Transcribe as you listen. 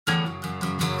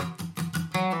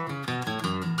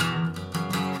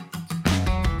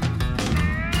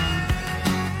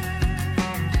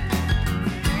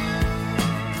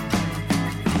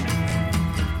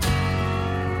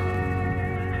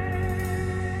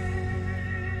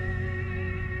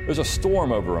There's a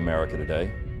storm over America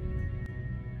today,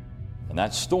 and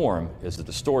that storm is the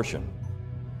distortion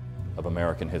of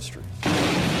American history.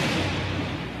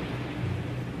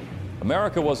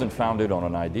 America wasn't founded on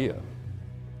an idea.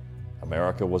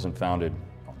 America wasn't founded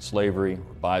on slavery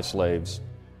or by slaves,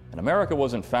 and America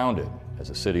wasn't founded as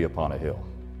a city upon a hill.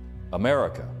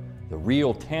 America, the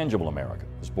real tangible America,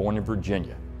 was born in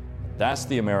Virginia. That's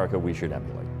the America we should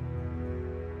emulate.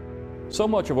 So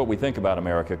much of what we think about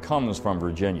America comes from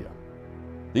Virginia.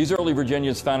 These early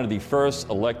Virginians founded the first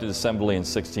elected assembly in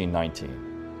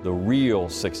 1619, the real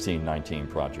 1619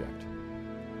 Project.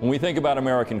 When we think about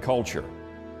American culture,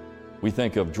 we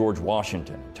think of George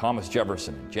Washington, Thomas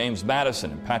Jefferson, and James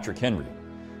Madison, and Patrick Henry.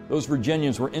 Those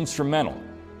Virginians were instrumental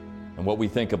in what we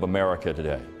think of America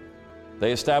today.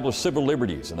 They established civil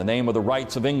liberties in the name of the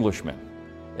rights of Englishmen.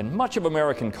 And much of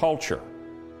American culture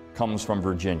comes from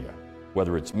Virginia.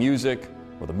 Whether it's music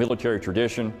or the military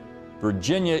tradition,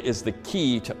 Virginia is the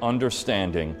key to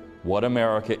understanding what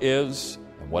America is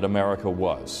and what America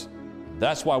was.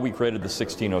 That's why we created the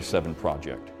 1607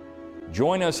 Project.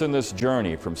 Join us in this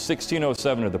journey from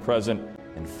 1607 to the present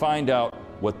and find out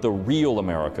what the real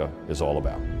America is all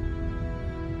about.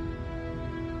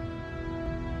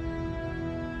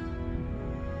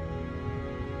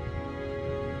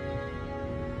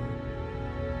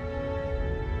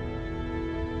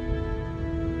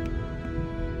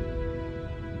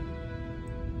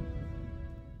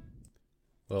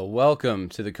 Well, welcome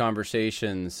to the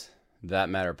Conversations That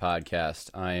Matter podcast.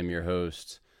 I am your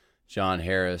host, John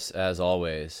Harris, as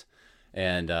always.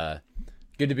 And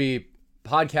good to be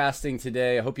podcasting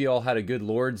today. I hope you all had a good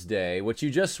Lord's Day. What you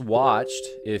just watched,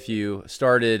 if you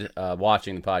started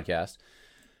watching the podcast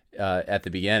at the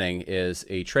beginning, is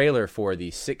a trailer for the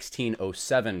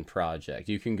 1607 Project.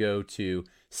 You can go to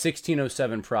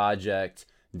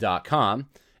 1607project.com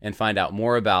and find out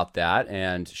more about that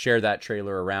and share that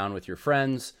trailer around with your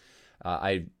friends.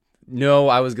 I know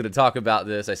I was going to talk about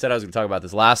this. I said I was going to talk about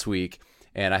this last week,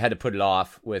 and I had to put it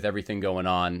off with everything going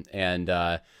on, and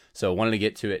so wanted to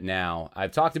get to it now.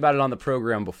 I've talked about it on the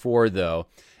program before, though,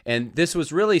 and this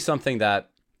was really something that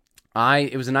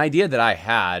it was an idea that I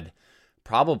had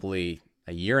probably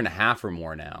a year and a half or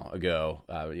more now ago.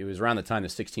 It was around the time the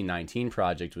 1619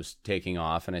 Project was taking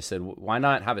off, and I said, why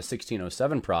not have a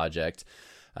 1607 Project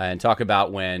and talk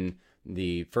about when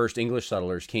the first English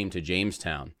settlers came to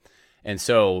Jamestown. And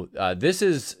so this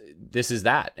is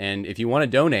that. And if you want to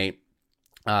donate,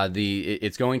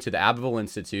 it's going to the Abbeville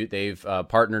Institute. They've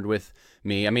partnered with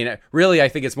me. I mean, really, I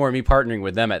think it's more me partnering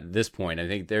with them at this point. I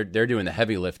think they're doing the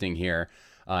heavy lifting here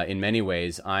in many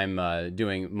ways. I'm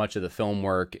doing much of the film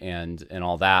work and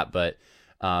all that, but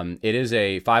it is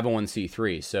a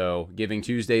 501c3. So Giving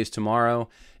Tuesdays tomorrow.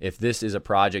 If this is a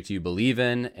project you believe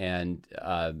in and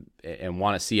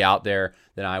want to see out there,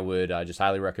 then I would just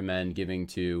highly recommend giving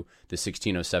to the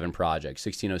 1607 Project,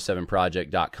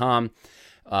 1607project.com.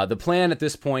 The plan at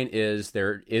this point is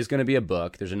there is going to be a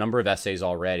book. There's a number of essays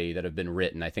already that have been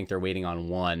written. I think they're waiting on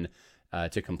one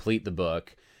to complete the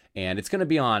book. And it's going to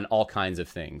be on all kinds of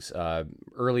things.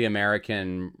 Early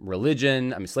American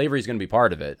religion. I mean, slavery is going to be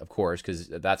part of it, of course, because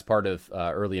that's part of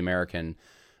early American,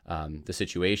 the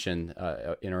situation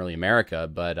in early America,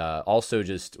 but also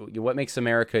just what makes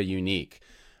America unique.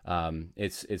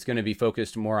 It's going to be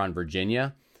focused more on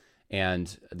Virginia.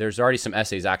 And there's already some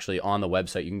essays actually on the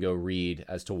website you can go read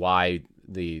as to why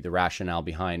the rationale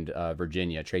behind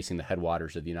Virginia, tracing the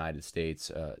headwaters of the United States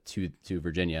to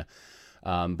Virginia.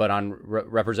 But on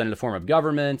representative form of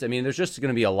government, I mean, there's just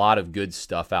going to be a lot of good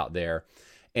stuff out there.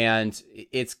 And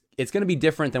it's going to be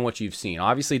different than what you've seen.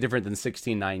 Obviously different than the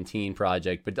 1619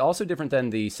 Project, but also different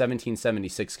than the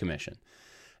 1776 Commission.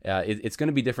 It's going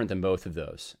to be different than both of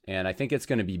those. And I think it's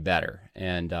going to be better.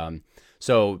 And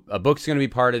so a book's going to be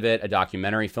part of it. A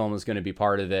documentary film is going to be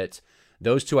part of it.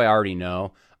 Those two I already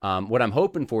know. What I'm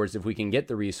hoping for is if we can get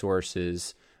the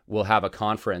resources, we'll have a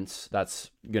conference that's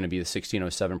going to be the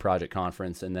 1607 Project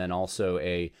Conference, and then also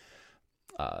a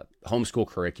homeschool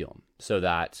curriculum so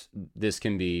that this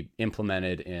can be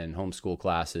implemented in homeschool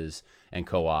classes and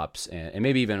co-ops and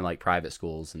maybe even like private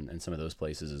schools and some of those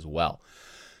places as well.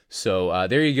 So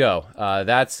there you go.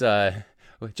 That's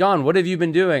John, what have you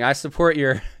been doing? I support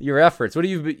your efforts. What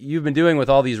have you've been doing with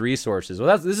all these resources?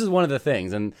 Well, this is one of the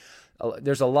things, and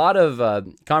there's a lot of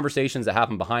conversations that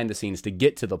happen behind the scenes to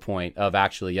get to the point of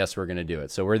actually, yes, we're going to do it.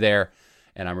 So we're there,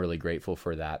 and I'm really grateful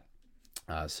for that.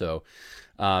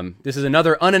 This is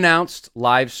another unannounced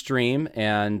live stream,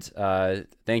 and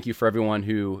thank you for everyone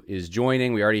who is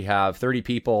joining. We already have 30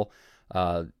 people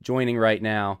joining right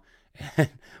now.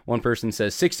 One person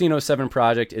says, 1607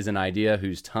 Project is an idea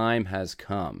whose time has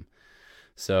come.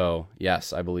 So,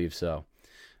 yes, I believe so.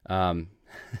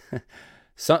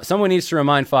 Someone needs to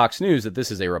remind Fox News that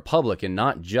this is a republic and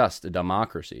not just a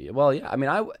democracy. Well, yeah,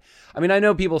 I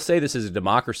know people say this is a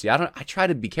democracy. I try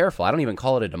to be careful. I don't even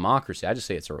call it a democracy. I just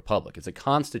say it's a republic. It's a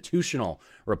constitutional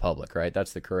republic, right?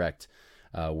 That's the correct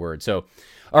word. So,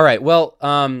 all right. Well,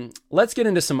 let's get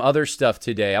into some other stuff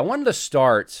today. I wanted to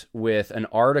start with an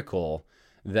article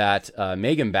that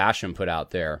Megan Basham put out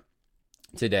there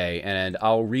today, and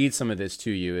I'll read some of this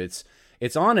to you.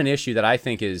 It's on an issue that I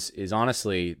think is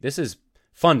honestly, this is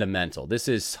fundamental. This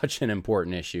is such an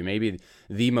important issue, maybe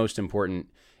the most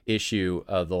important issue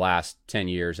of the last 10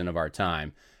 years and of our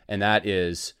time, and that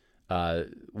is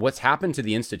what's happened to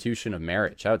the institution of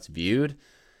marriage, how it's viewed.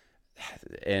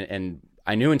 And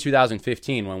I knew in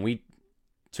 2015 when we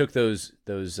took those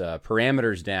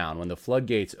parameters down, when the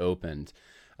floodgates opened,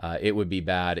 it would be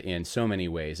bad in so many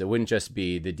ways. It wouldn't just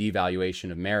be the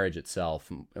devaluation of marriage itself,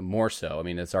 more so. I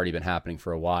mean, it's already been happening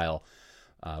for a while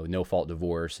with no-fault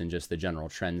divorce and just the general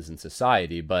trends in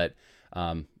society, but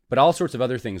all sorts of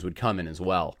other things would come in as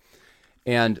well.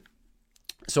 And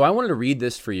so I wanted to read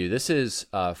this for you. This is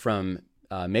from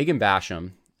Megan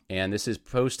Basham, and this is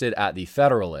posted at The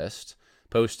Federalist,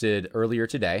 posted earlier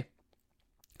today.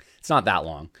 It's not that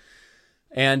long.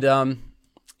 And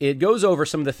it goes over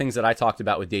some of the things that I talked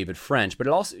about with David French, but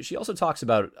she also talks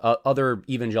about other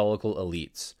evangelical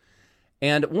elites.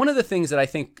 And one of the things that I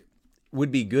think would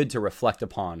be good to reflect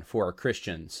upon for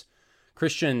Christians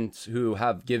who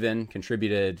have given,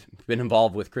 contributed, been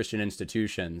involved with Christian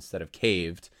institutions that have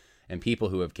caved and people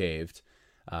who have caved,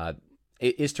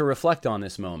 is to reflect on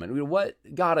this moment. What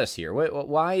got us here?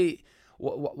 Why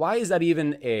is that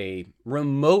even a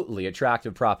remotely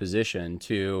attractive proposition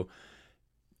to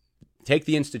take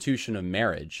the institution of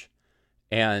marriage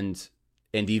and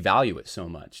devalue it so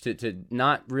much, to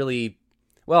not really?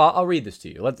 Well, I'll read this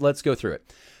to you. Let's go through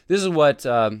it. This is what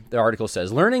the article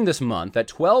says. Learning this month that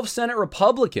 12 Senate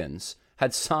Republicans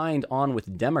had signed on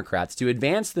with Democrats to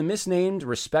advance the misnamed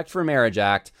Respect for Marriage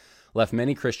Act left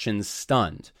many Christians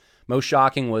stunned. Most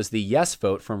shocking was the yes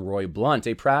vote from Roy Blunt,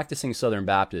 a practicing Southern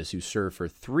Baptist who served for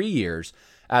 3 years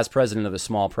as president of a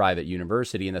small private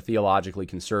university in a theologically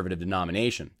conservative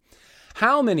denomination.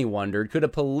 How, many wondered, could a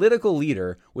political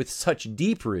leader with such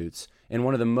deep roots in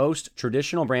one of the most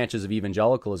traditional branches of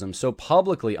evangelicalism so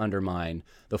publicly undermine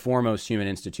the foremost human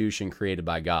institution created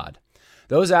by God?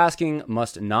 Those asking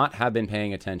must not have been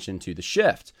paying attention to the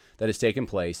shift that has taken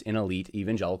place in elite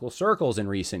evangelical circles in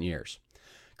recent years.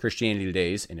 Christianity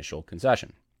Today's initial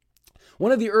concession.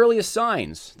 One of the earliest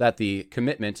signs that the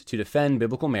commitment to defend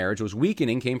biblical marriage was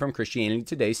weakening came from Christianity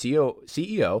Today's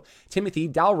CEO Timothy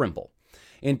Dalrymple.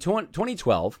 In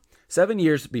 2012, 7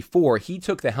 years before he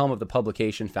took the helm of the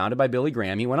publication founded by Billy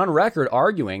Graham, he went on record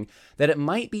arguing that it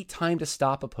might be time to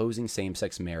stop opposing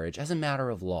same-sex marriage as a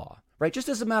matter of law, right? Just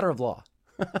as a matter of law.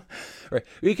 Right.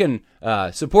 We can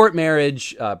support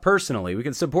marriage personally. We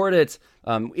can support it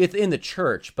in the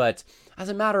church, but as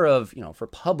a matter of, for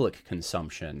public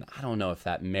consumption, I don't know if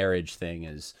that marriage thing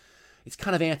it's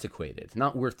kind of antiquated,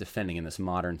 not worth defending in this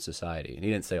modern society. And he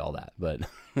didn't say all that, but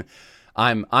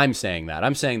I'm saying that.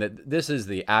 I'm saying that this is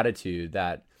the attitude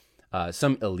that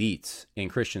some elites in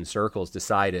Christian circles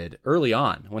decided early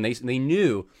on when they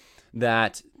knew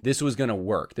that this was going to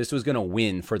work. This was going to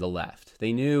win for the left.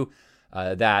 They knew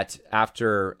that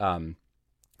after,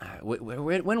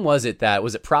 when was it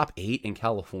was it Prop 8 in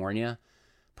California?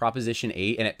 Proposition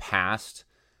 8, and it passed,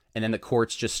 and then the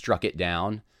courts just struck it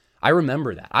down. I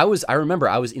remember that. I remember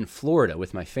I was in Florida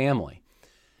with my family,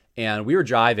 and we were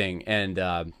driving, and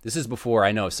this is before,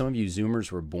 I know some of you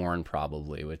Zoomers were born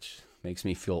probably, which makes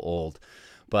me feel old,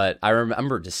 but I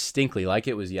remember distinctly, like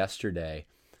it was yesterday,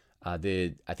 I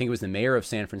think it was the mayor of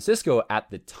San Francisco at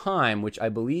the time, which I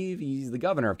believe he's the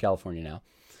governor of California now,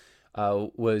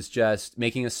 was just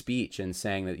making a speech and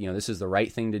saying that, this is the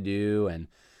right thing to do, and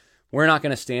we're not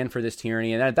going to stand for this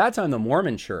tyranny. And at that time, the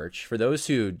Mormon Church, for those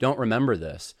who don't remember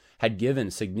this, had given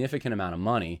significant amount of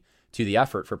money to the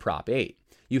effort for Prop 8.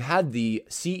 You had the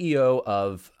CEO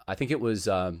of, I think it was,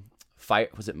 Firefox?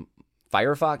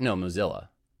 No, Mozilla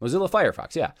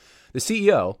Firefox, yeah. The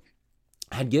CEO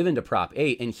had given to Prop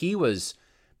 8, and he was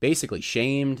basically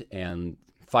shamed and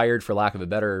fired, for lack of a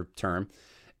better term.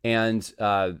 And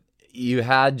you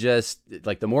had just,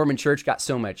 like, the Mormon Church got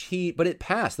so much heat, but it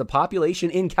passed. The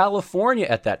population in California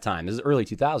at that time, this is early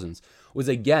 2000s, was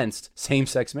against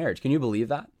same-sex marriage. Can you believe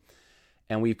that?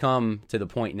 And we've come to the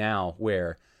point now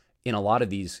where in a lot of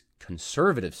these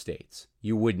conservative states,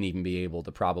 you wouldn't even be able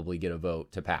to probably get a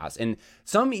vote to pass. And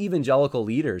some evangelical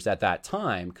leaders at that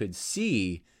time could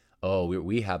see,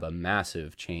 we have a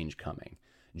massive change coming,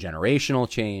 generational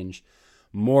change.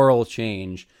 moral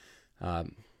change,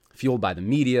 fueled by the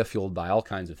media, fueled by all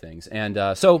kinds of things.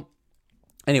 And so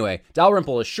anyway,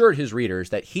 Dalrymple assured his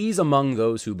readers that he's among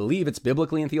those who believe it's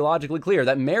biblically and theologically clear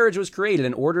that marriage was created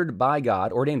and ordained by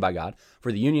God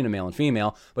for the union of male and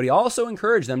female, but he also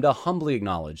encouraged them to humbly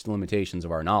acknowledge the limitations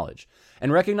of our knowledge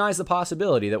and recognize the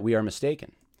possibility that we are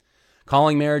mistaken,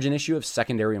 calling marriage an issue of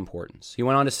secondary importance. He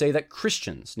went on to say that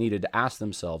Christians needed to ask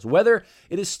themselves whether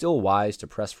it is still wise to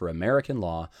press for American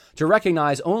law to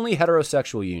recognize only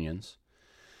heterosexual unions.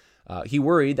 He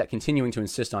worried that continuing to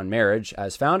insist on marriage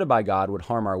as founded by God would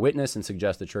harm our witness and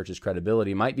suggest the church's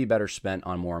credibility might be better spent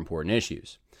on more important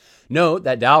issues. Note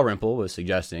that Dalrymple was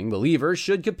suggesting believers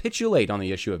should capitulate on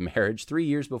the issue of marriage 3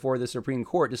 years before the Supreme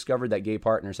Court discovered that gay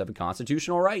partners have a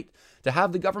constitutional right to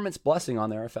have the government's blessing on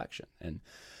their affection. And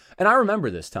I remember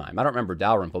this time. I don't remember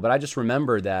Dalrymple, but I just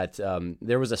remember that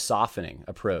there was a softening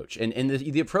approach. And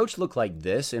the approach looked like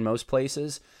this in most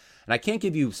places. And I can't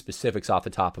give you specifics off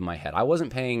the top of my head. I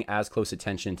wasn't paying as close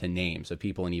attention to names of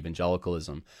people in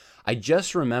evangelicalism. I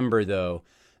just remember, though,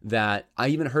 that I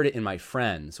even heard it in my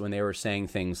friends when they were saying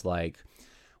things like,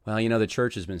 well, the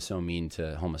church has been so mean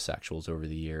to homosexuals over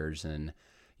the years. And,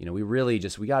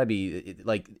 we got to be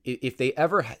like, if they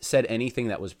ever said anything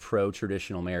that was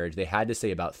pro-traditional marriage, they had to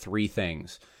say about 3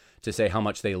 things to say how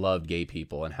much they loved gay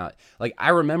people. And how, I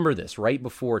remember this right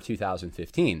before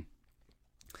 2015.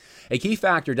 A key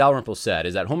factor, Dalrymple said,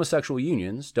 is that homosexual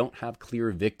unions don't have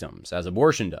clear victims, as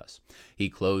abortion does. He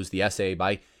closed the essay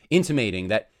by intimating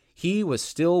that he was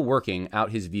still working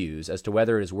out his views as to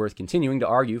whether it is worth continuing to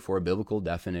argue for a biblical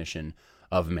definition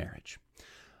of marriage.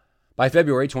 By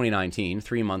February 2019,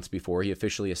 3 months before he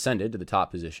officially ascended to the top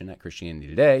position at Christianity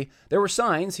Today, there were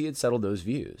signs he had settled those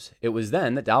views. It was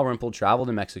then that Dalrymple traveled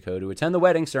to Mexico to attend the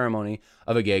wedding ceremony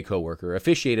of a gay co-worker,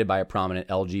 officiated by a prominent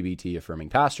LGBT-affirming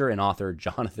pastor and author,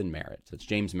 Jonathan Merritt. That's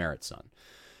James Merritt's son,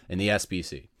 in the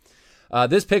SBC.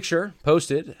 This picture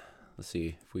posted, let's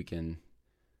see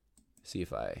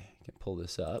if I can pull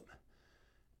this up.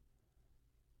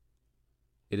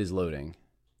 It is loading.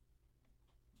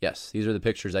 Yes, these are the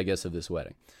pictures, I guess, of this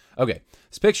wedding. Okay,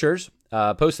 these pictures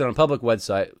posted on a public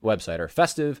website are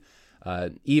festive,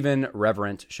 even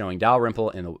reverent, showing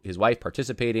Dalrymple and his wife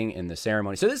participating in the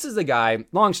ceremony. So this is the guy,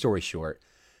 long story short,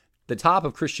 the top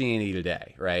of Christianity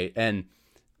Today, right? And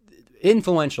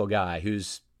influential guy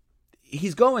he's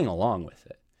going along with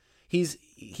it. He's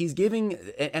giving,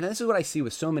 and this is what I see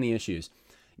with so many issues,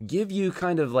 give you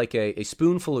kind of like a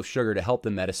spoonful of sugar to help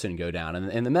the medicine go down.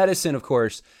 And the medicine, of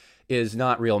course, is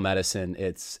not real medicine,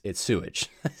 it's sewage.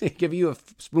 Give you a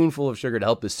spoonful of sugar to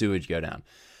help the sewage go down.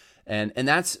 And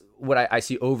that's what I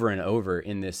see over and over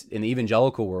in the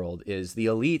evangelical world is the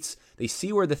elites, they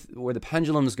see where the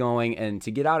pendulum's going, and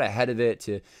to get out ahead of it,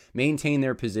 to maintain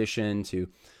their position, to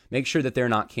make sure that they're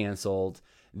not canceled,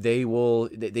 they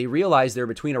realize they're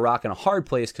between a rock and a hard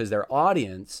place because their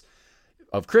audience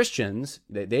of Christians,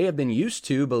 they have been used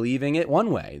to believing it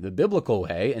one way, the biblical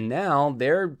way, and now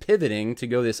they're pivoting to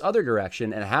go this other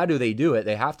direction. And how do they do it?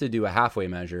 They have to do a halfway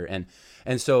measure.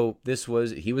 And so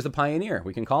he was a pioneer.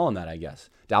 We can call him that, I guess.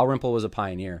 Dalrymple was a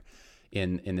pioneer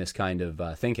in this kind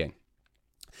of thinking.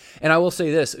 And I will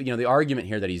say this, the argument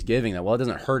here that he's giving that, well, it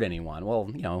doesn't hurt anyone.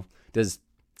 Well,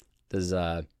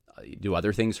 do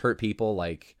other things hurt people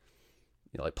like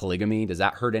polygamy? Does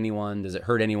that hurt anyone? Does it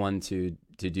hurt anyone to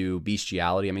do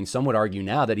bestiality? I mean, some would argue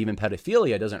now that even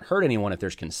pedophilia doesn't hurt anyone if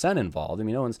there's consent involved. I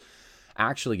mean, no one's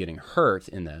actually getting hurt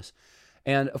in this.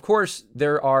 And of course,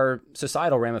 there are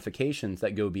societal ramifications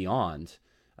that go beyond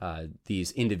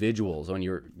these individuals when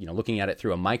you're looking at it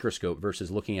through a microscope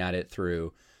versus looking at it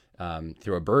through a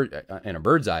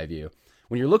bird's eye view.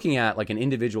 When you're looking at like an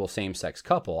individual same-sex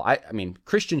couple, I mean,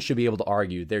 Christians should be able to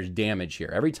argue there's damage here.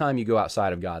 Every time you go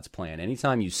outside of God's plan,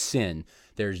 anytime you sin,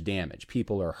 there's damage.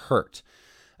 People are hurt.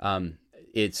 And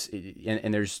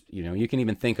there's, you can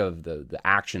even think of the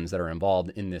actions that are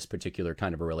involved in this particular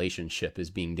kind of a relationship as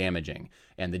being damaging,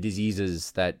 and the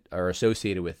diseases that are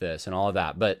associated with this and all of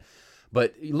that. But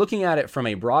looking at it from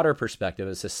a broader perspective,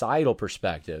 a societal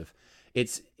perspective,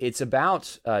 it's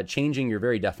about changing your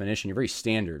very definition, your very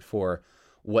standard for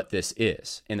what this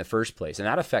is in the first place. And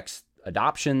that affects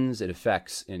adoptions, it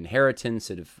affects inheritance,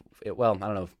 I don't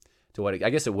know to what, I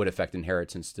guess it would affect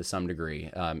inheritance to some degree.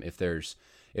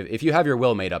 If you have your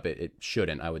will made up, it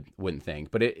shouldn't, I wouldn't think.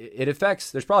 But it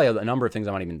affects, there's probably a number of things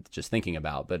I'm not even just thinking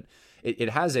about, but it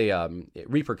has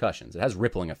repercussions. It has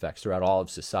rippling effects throughout all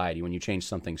of society when you change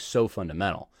something so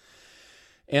fundamental.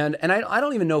 And I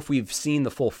don't even know if we've seen the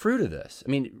full fruit of this.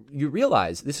 I mean, you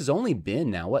realize this has only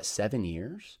been now, 7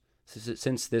 years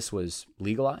since this was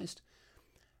legalized?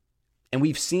 And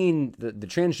we've seen the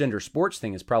transgender sports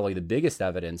thing is probably the biggest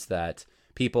evidence that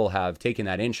people have taken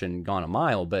that inch and gone a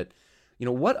mile. But,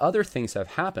 what other things have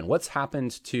happened? What's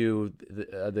happened to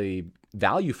the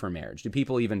value for marriage? Do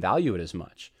people even value it as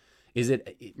much? Is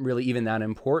it really even that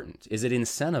important? Is it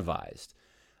incentivized?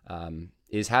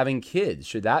 Is having kids,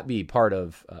 should that be part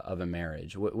of a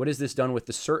marriage? What has this done with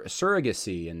the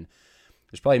surrogacy? And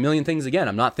there's probably a million things, again,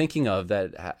 I'm not thinking of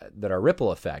that are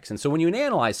ripple effects. And so when you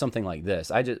analyze something like this,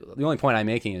 the only point I'm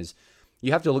making is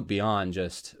you have to look beyond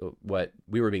just what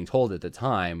we were being told at the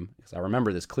time, because I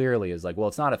remember this clearly, is like, well,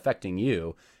 it's not affecting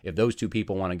you if those two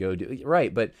people want to go do,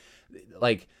 right, but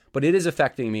it is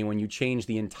affecting me when you change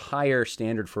the entire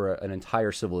standard for an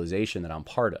entire civilization that I'm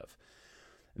part of.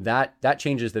 That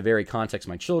changes the very context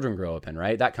my children grow up in,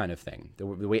 right? That kind of thing. The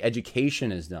way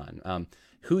education is done.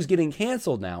 Who's getting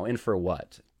canceled now and for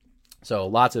what? So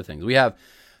lots of things. We have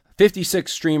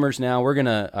 56 streamers now. We're going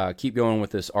to keep going with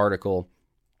this article.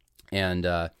 And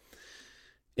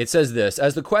it says this: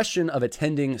 as the question of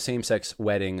attending same-sex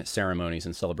wedding ceremonies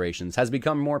and celebrations has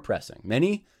become more pressing,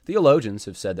 many theologians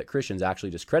have said that Christians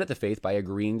actually discredit the faith by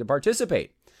agreeing to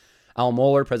participate. Al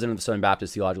Mohler, president of the Southern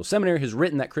Baptist Theological Seminary, has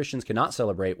written that Christians cannot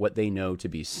celebrate what they know to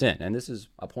be sin. And this is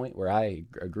a point where I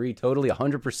agree totally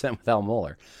 100% with Al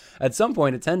Mohler. At some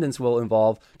point, attendance will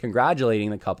involve congratulating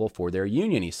the couple for their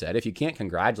union, he said. If you can't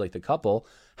congratulate the couple,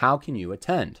 how can you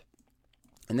attend?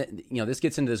 And this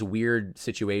gets into this weird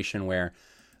situation where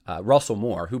Russell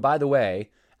Moore, who, by the way,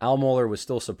 Al Mohler was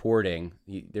still supporting.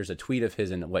 There's a tweet of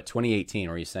his in 2018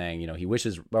 where he's saying, he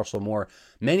wishes Russell Moore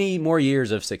many more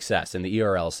years of success in the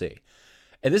ERLC.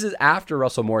 And this is after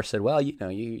Russell Moore said, well, you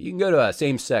can go to a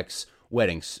same-sex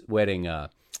wedding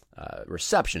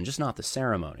reception, just not the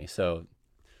ceremony. So,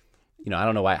 I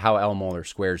don't know how Al Mohler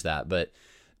squares that, but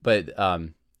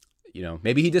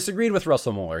maybe he disagreed with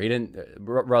Russell Moore. He didn't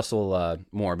Russell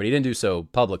Moore, but he didn't do so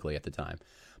publicly at the time.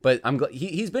 But I'm glad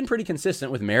he's been pretty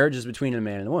consistent with marriages between a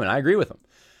man and a woman. I agree with him.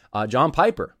 John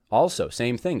Piper, also,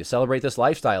 same thing. To celebrate this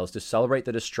lifestyle is to celebrate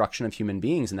the destruction of human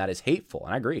beings, and that is hateful,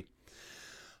 and I agree.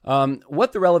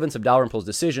 What the relevance of Dalrymple's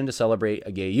decision to celebrate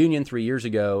a gay union 3 years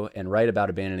ago and write about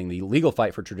abandoning the legal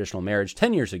fight for traditional marriage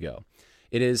 10 years ago?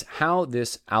 It is how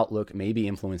this outlook may be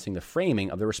influencing the framing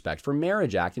of the Respect for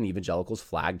Marriage Act in Evangelical's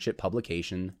flagship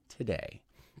publication today.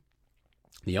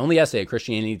 The only essay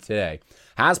Christianity Today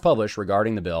has published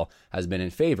regarding the bill has been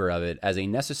in favor of it as a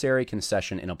necessary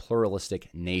concession in a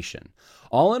pluralistic nation.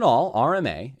 All in all,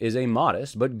 RMA is a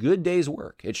modest but good day's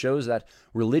work. It shows that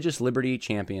religious liberty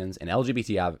champions and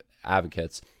LGBT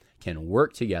advocates can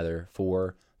work together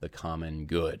for the common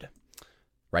good,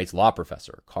 writes law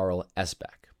professor Carl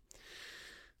Esbeck.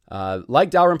 Like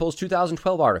Dalrymple's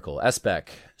 2012 article, Esbeck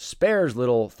spares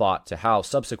little thought to how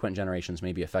subsequent generations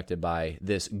may be affected by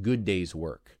this good day's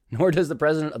work, nor does the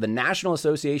president of the National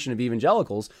Association of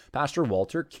Evangelicals, Pastor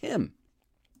Walter Kim.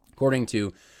 According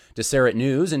to Deseret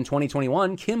News, in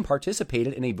 2021, Kim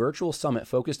participated in a virtual summit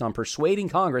focused on persuading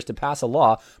Congress to pass a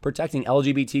law protecting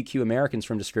LGBTQ Americans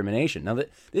from discrimination. Now,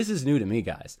 this is new to me,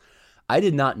 guys. I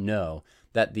did not know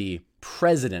that the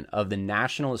president of the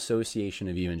National Association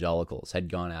of Evangelicals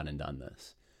had gone out and done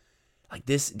this. Like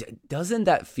this, doesn't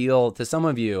that feel to some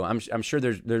of you? I'm sure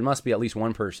there must be at least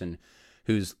one person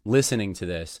who's listening to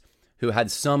this who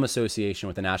had some association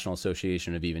with the National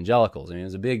Association of Evangelicals. I mean, it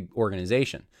was a big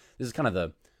organization. This is kind of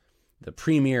the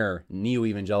premier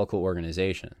neo-evangelical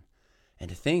organization. And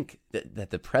to think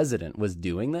that the president was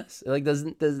doing this, like, does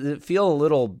it feel a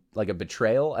little like a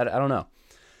betrayal? I don't know.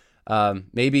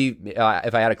 Maybe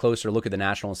if I had a closer look at the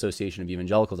National Association of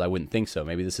Evangelicals, I wouldn't think so.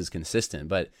 Maybe this is consistent.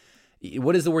 But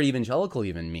what does the word evangelical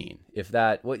even mean? If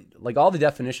that, like, all the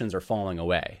definitions are falling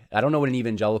away. I don't know what an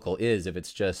evangelical is. If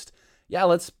it's just,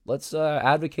 let's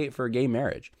advocate for gay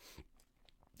marriage.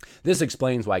 This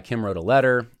explains why Kim wrote a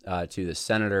letter to the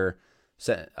senator. Is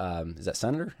that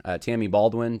Senator Tammy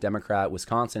Baldwin, Democrat,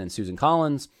 Wisconsin, and Susan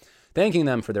Collins, thanking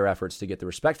them for their efforts to get the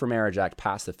Respect for Marriage Act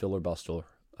past the filibuster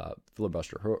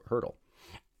hurdle.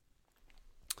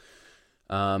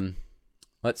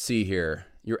 Let's see here.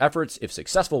 Your efforts, if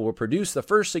successful, will produce the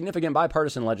first significant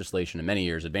bipartisan legislation in many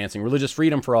years advancing religious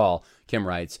freedom for all, Kim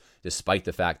writes, despite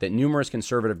the fact that numerous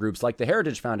conservative groups like the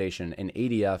Heritage Foundation and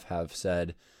ADF have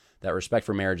said that Respect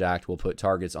for Marriage Act will put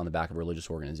targets on the back of religious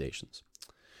organizations.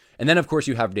 And then, of course,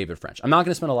 you have David French. I'm not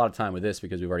going to spend a lot of time with this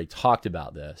because we've already talked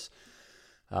about this.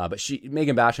 But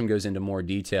Megan Basham goes into more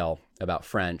detail about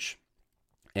French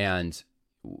and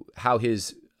how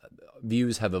his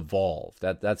views have evolved.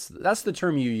 That's the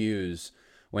term you use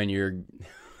when you're,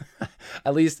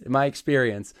 at least in my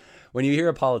experience, when you hear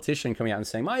a politician coming out and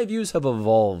saying, my views have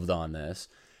evolved on this,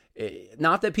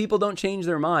 not that people don't change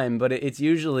their mind, but it's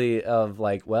usually of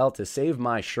like, well, to save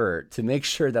my shirt, to make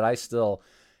sure that I still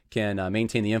can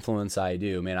maintain the influence I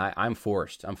do, man, I'm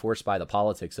forced by the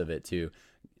politics of it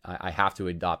I have to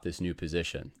adopt this new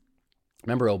position.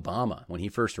 Remember Obama, when he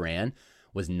first ran,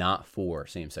 was not for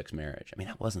same-sex marriage. I mean,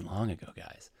 that wasn't long ago,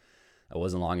 guys. That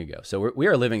wasn't long ago. So we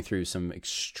are living through some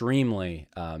extremely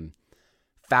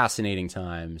fascinating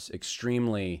times,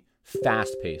 extremely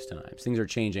fast-paced times. Things are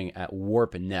changing at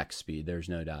warp and neck speed. There's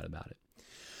no doubt about it.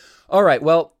 All right,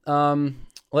 well,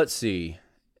 let's see.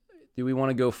 Do we want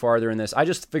to go farther in this? I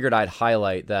just figured I'd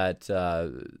highlight that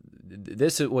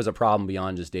this was a problem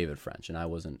beyond just David French, and I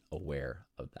wasn't aware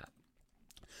of that.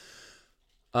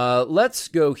 Let's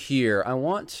go here.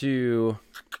 What do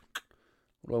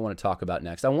I want to talk about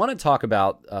next? I want to talk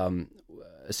about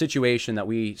a situation that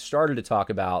we started to talk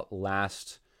about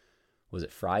last, was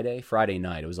it Friday? Friday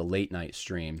night. It was a late night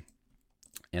stream.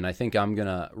 And I think I'm going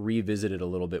to revisit it a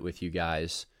little bit with you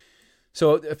guys.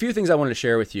 So a few things I wanted to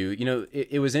share with you. You know,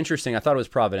 it was interesting. I thought it was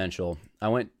providential. I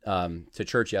went to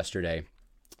church yesterday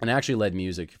and I actually led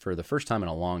music for the first time in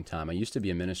a long time. I used to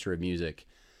be a minister of music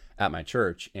at my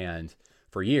church, and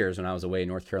for years when I was away in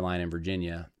North Carolina and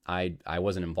Virginia, I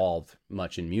wasn't involved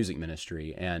much in music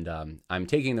ministry, and I'm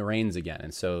taking the reins again.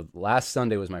 And so last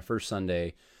Sunday was my first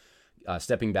Sunday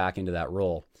stepping back into that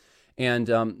role. And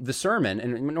the sermon,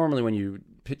 and normally when you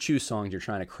choose songs, you're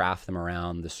trying to craft them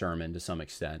around the sermon to some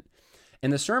extent.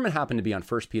 And the sermon happened to be on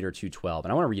 1 Peter 2:12,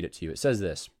 and I want to read it to you. It says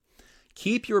this: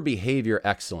 "Keep your behavior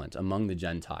excellent among the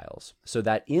Gentiles, so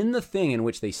that in the thing in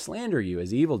which they slander you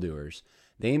as evildoers,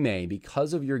 they may,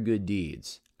 because of your good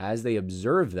deeds, as they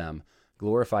observe them,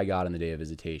 glorify God in the day of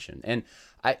visitation." And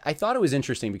I thought it was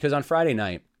interesting because on Friday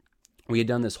night, we had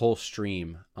done this whole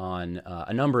stream on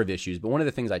a number of issues, but one of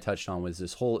the things I touched on was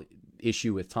this whole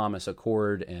issue with Thomas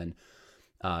Accord and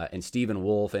Stephen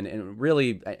Wolfe, and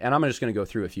really, and I'm just going to go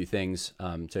through a few things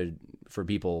for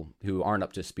people who aren't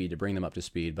up to speed, to bring them up to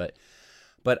speed.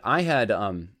 But I had,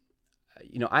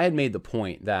 I had made the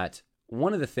point that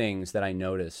one of the things that I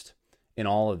noticed in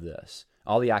all of this,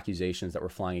 all the accusations that were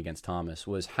flying against Thomas,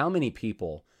 was how many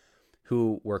people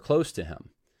who were close to him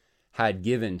had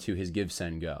given to his Give,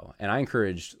 Send, Go. And I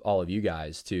encouraged all of you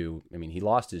guys to, he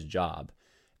lost his job,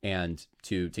 and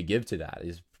to give to that,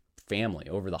 his family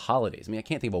over the holidays. I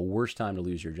can't think of a worse time to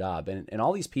lose your job. And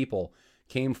all these people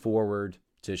came forward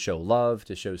to show love,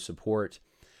 to show support.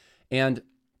 And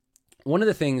one of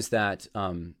the things that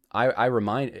I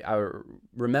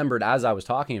remembered as I was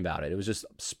talking about it, it was just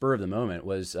spur of the moment,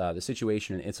 was the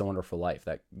situation in It's a Wonderful Life,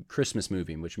 that Christmas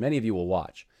movie, which many of you will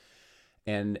watch,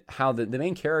 and how the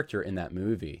main character in that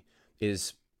movie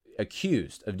is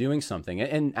accused of doing something.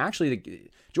 And actually,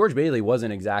 George Bailey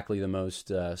wasn't exactly the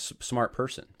most smart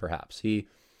person, perhaps. He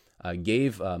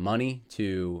gave money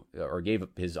gave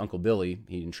his Uncle Billy.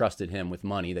 He entrusted him with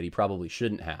money that he probably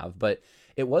shouldn't have, but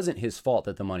it wasn't his fault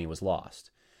that the money was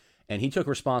lost. And he took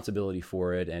responsibility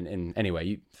for it. And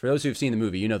anyway, for those who've seen the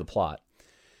movie, you know the plot.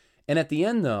 And at the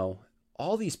end, though,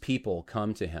 all these people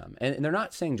come to him. And they're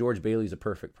not saying George Bailey's a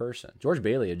perfect person. George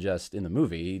Bailey had just, in the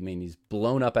movie, he's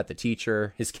blown up at the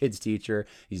teacher, his kid's teacher.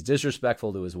 He's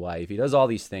disrespectful to his wife. He does all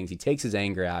these things. He takes his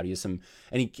anger out.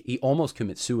 He almost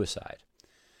commits suicide.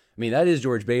 That is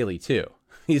George Bailey, too.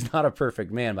 He's not a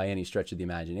perfect man by any stretch of the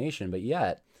imagination, but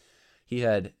yet he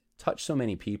had touched so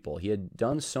many people. He had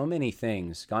done so many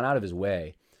things, gone out of his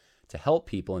way to help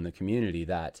people in the community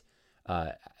that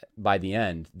by the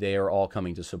end, they are all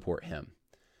coming to support him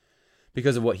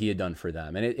because of what he had done for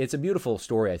them. And it's a beautiful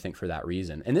story, I think, for that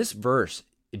reason. And this verse,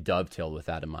 it dovetailed with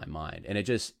that in my mind. And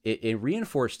it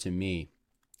reinforced to me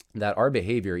that our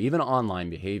behavior, even online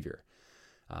behavior,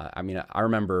 I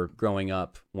remember growing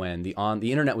up when the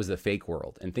internet was the fake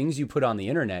world, and things you put on the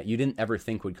internet, you didn't ever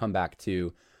think would come back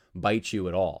to bite you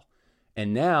at all.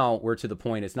 And now we're to the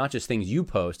point, it's not just things you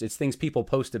post, it's things people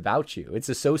post about you. It's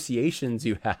associations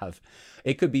you have.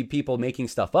 It could be people making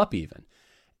stuff up even.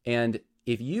 And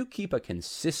if you keep a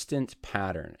consistent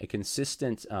pattern, a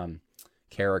consistent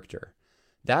character,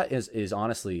 that is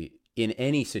honestly in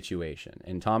any situation,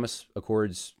 and Thomas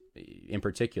Accords in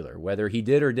particular, whether he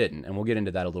did or didn't, and we'll get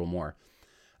into that a little more,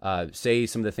 say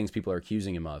some of the things people are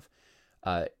accusing him of,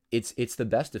 it's the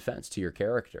best defense to your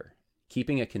character.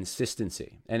 Keeping a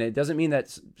consistency. And it doesn't mean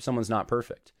that someone's not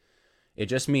perfect. It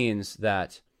just means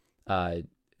that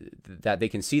that they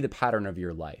can see the pattern of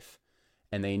your life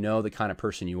and they know the kind of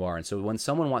person you are. And so when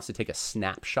someone wants to take a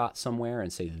snapshot somewhere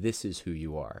and say, this is who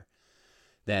you are,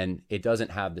 then it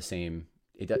doesn't have the same,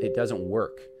 it doesn't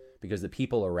work because the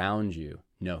people around you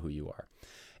know who you are.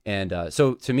 And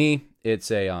so to me,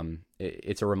 it's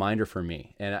it's a reminder for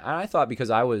me. And I thought because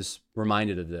I was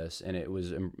reminded of this and it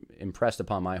was impressed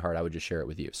upon my heart, I would just share it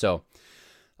with you. So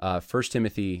 1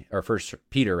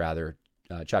 Peter rather,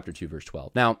 chapter 2, verse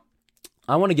 12. Now,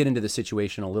 I want to get into the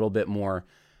situation a little bit more.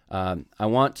 I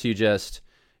want to just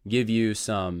give you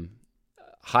some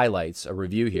highlights, a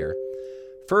review here.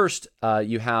 First,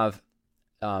 you have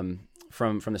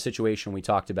from the situation we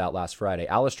talked about last Friday,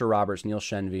 Alistair Roberts, Neil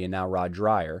Shenvi, and now Rod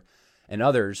Dreher, and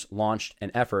others launched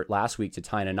an effort last week to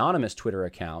tie an anonymous Twitter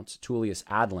account, Tullius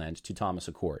Adland, to Thomas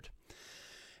Accord.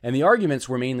 And the arguments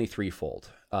were mainly threefold.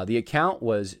 The account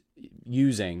was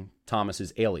using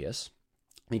Thomas's alias.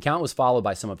 The account was followed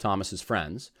by some of Thomas's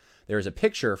friends. There is a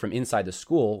picture from inside the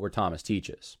school where Thomas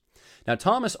teaches. Now,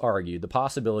 Thomas argued the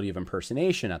possibility of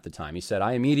impersonation at the time. He said,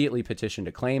 I immediately petitioned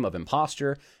a claim of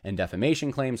imposture and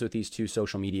defamation claims with these two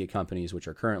social media companies, which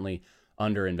are currently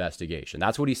under investigation.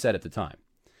 That's what he said at the time.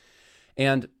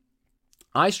 And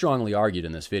I strongly argued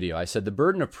in this video, I said the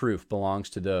burden of proof belongs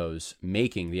to those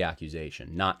making the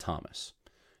accusation, not Thomas.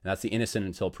 And that's the innocent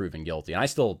until proven guilty. And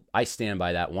I stand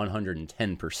by that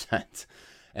 110%.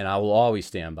 And I will always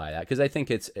stand by that because I think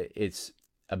it's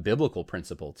a biblical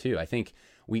principle too. I think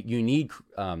you need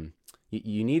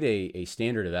a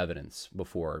standard of evidence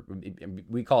before,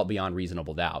 we call it beyond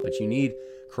reasonable doubt, but you need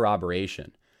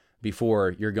corroboration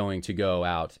before you're going to go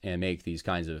out and make these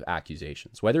kinds of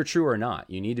accusations. Whether true or not,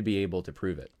 you need to be able to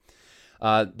prove it.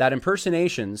 That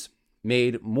impersonations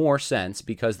made more sense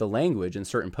because the language in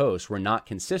certain posts were not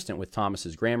consistent with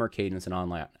Thomas's grammar, cadence, and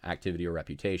online activity or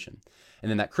reputation. And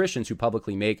then that Christians who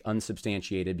publicly make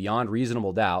unsubstantiated, beyond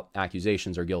reasonable doubt,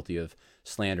 accusations are guilty of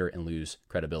slander and lose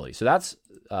credibility. So that's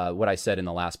what I said in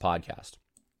the last podcast.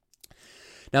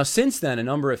 Now, since then, a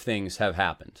number of things have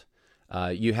happened.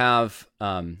 You have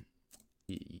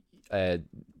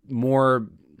more,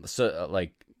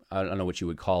 I don't know what you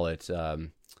would call it,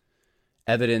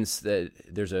 evidence that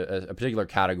there's a particular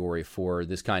category for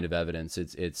this kind of evidence.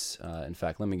 It's in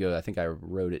fact, let me go. I think I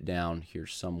wrote it down here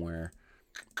somewhere.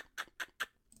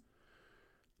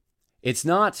 It's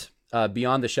not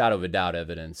beyond the shadow of a doubt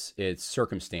evidence. It's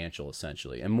circumstantial,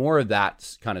 essentially. And more of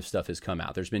that kind of stuff has come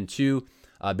out. There's been two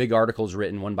big articles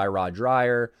written, one by Rod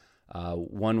Dreher,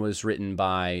 one was written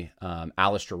by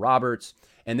Alistair Roberts.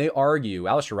 And they argue,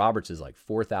 Alistair Roberts is like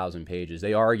 4,000 pages.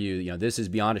 They argue, this is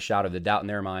beyond a shadow of a doubt in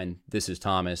their mind. This is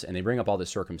Thomas. And they bring up all this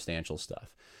circumstantial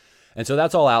stuff. And so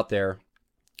that's all out there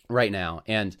right now.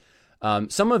 And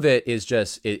some of it is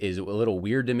is a little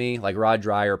weird to me, like Rod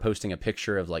Dreher posting a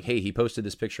picture of like, hey, he posted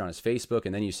this picture on his Facebook,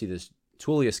 and then you see this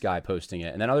Tullius guy posting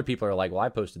it, and then other people are like, well, I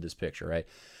posted this picture, right?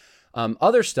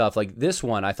 Other stuff like this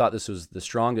one, I thought this was the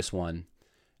strongest one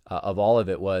of all of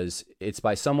it. It's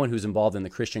by someone who's involved in the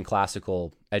Christian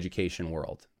classical education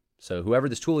world. So whoever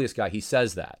this Tullius guy, he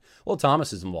says that. Well,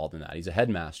 Thomas is involved in that. He's a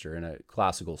headmaster in a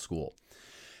classical school.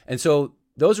 And so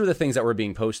those were the things that were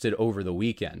being posted over the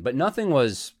weekend, but nothing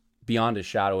was beyond a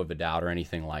shadow of a doubt or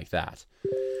anything like that.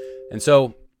 And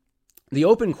so the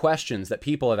open questions that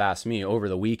people have asked me over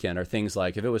the weekend are things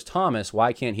like, if it was Thomas,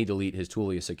 why can't he delete his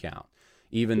Tullius account,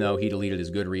 even though he deleted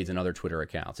his Goodreads and other Twitter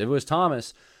accounts? If it was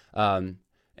Thomas, and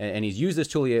he's used this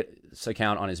Tullius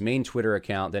account on his main Twitter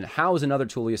account, then how is another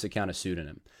Tullius account a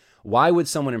pseudonym? Why would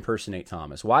someone impersonate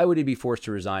Thomas? Why would he be forced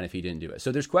to resign if he didn't do it?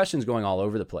 So there's questions going all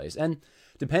over the place. And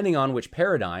depending on which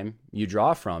paradigm you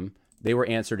draw from, they were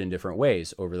answered in different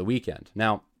ways over the weekend.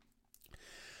 Now,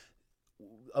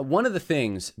 one of the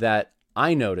things that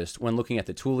I noticed when looking at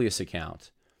the Tullius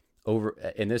account,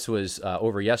 and this was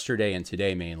over yesterday and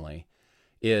today mainly,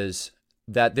 is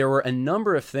that there were a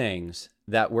number of things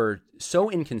that were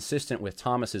so inconsistent with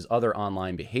Thomas's other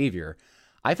online behavior,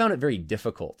 I found it very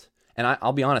difficult. And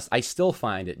I'll be honest, I still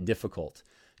find it difficult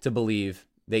to believe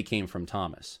they came from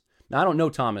Thomas. Now, I don't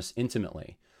know Thomas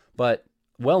intimately, but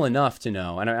well enough to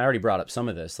know, and I already brought up some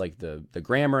of this, like the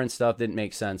grammar and stuff didn't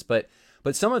make sense, but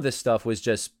some of this stuff was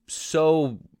just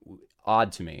so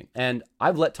odd to me. And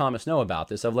I've let Thomas know about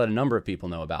this. I've let a number of people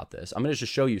know about this. I'm going to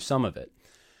just show you some of it.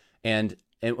 And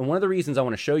one of the reasons I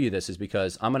want to show you this is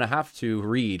because I'm going to have to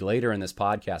read later in this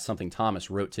podcast something Thomas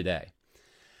wrote today.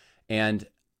 And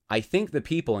I think the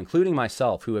people, including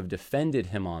myself, who have defended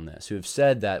him on this, who have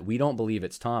said that we don't believe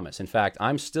it's Thomas. In fact,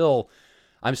 I'm still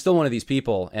one of these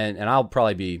people, and I'll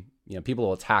probably be, people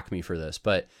will attack me for this,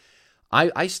 but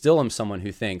I still am someone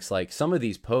who thinks like some of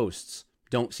these posts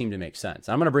don't seem to make sense.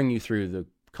 I'm going to bring you through the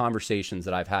conversations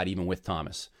that I've had even with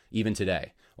Thomas, even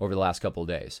today, over the last couple of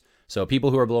days. So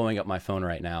people who are blowing up my phone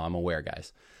right now, I'm aware,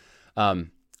 guys.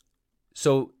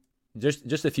 So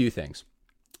just a few things.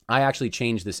 I actually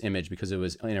changed this image because it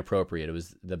was inappropriate. It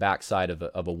was the backside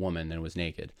of a woman and it was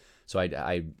naked. So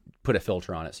I put a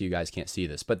filter on it so you guys can't see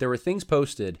this. But there were things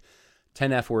posted,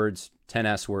 10 F words, 10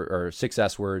 S word or 6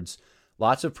 S words,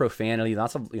 lots of profanity,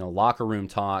 lots of locker room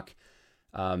talk.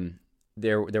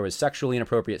 There was sexually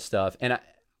inappropriate stuff, and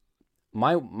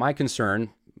my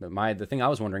concern, the thing I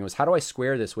was wondering was, how do I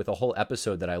square this with a whole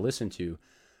episode that I listened to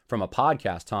from a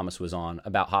podcast Thomas was on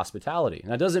about hospitality?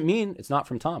 And that doesn't mean it's not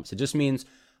from Thomas. It just means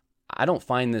I don't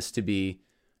find this to be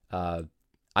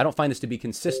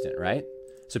consistent, right?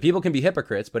 So people can be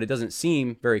hypocrites, but it doesn't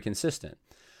seem very consistent.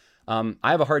 I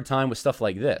have a hard time with stuff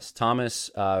like this. Thomas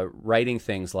writing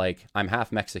things like, I'm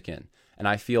half Mexican, and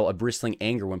I feel a bristling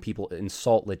anger when people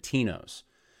insult Latinos.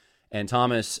 And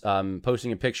Thomas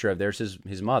posting a picture of there's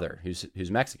his mother,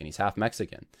 who's Mexican. He's half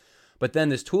Mexican. But then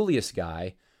this Tullius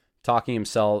guy talking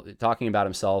about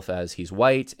himself as he's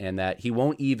white, and that he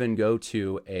won't even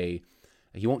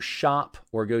he won't shop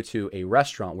or go to a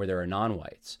restaurant where there are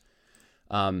non-whites.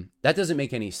 That doesn't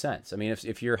make any sense. I mean,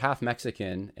 if you're half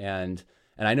Mexican, and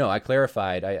I know I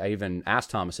clarified, I even asked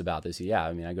Thomas about this. Yeah,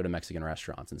 I mean, I go to Mexican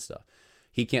restaurants and stuff.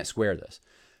 He can't square this.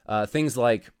 Things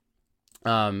like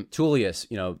Tullius,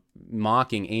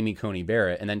 mocking Amy Coney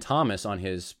Barrett, and then Thomas on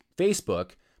his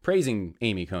Facebook praising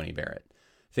Amy Coney Barrett.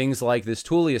 Things like this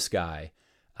Tullius guy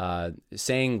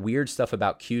saying weird stuff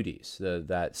about Cuties,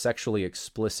 that sexually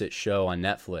explicit show on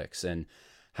Netflix, and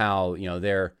how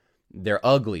they're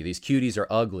ugly. These cuties are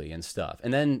ugly and stuff.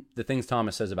 And then the things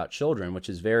Thomas says about children, which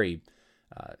is very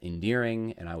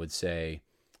endearing, and I would say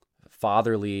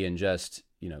fatherly, and just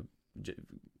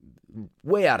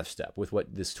way out of step with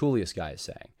what this Tullius guy is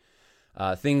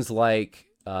saying. Things like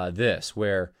this,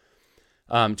 where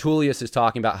Tullius is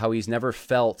talking about how he's never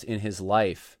felt in his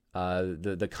life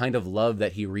the kind of love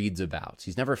that he reads about.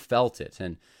 He's never felt it,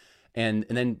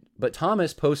 but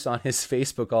Thomas posts on his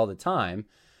Facebook all the time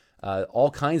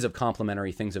all kinds of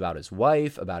complimentary things about his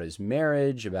wife, about his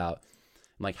marriage, I'm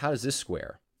like, how does this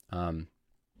square?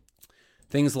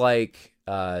 Things like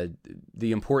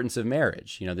the importance of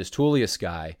marriage. This Tullius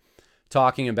guy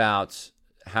talking about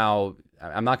how,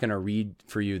 I'm not going to read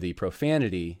for you the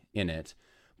profanity in it,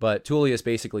 but Tullius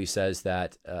basically says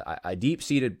that a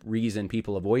deep-seated reason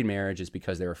people avoid marriage is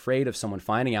because they're afraid of someone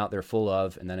finding out they're full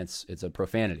of, and then it's a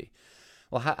profanity.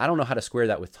 Well, I don't know how to square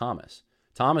that with Thomas.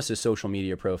 Thomas's social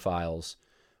media profiles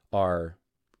are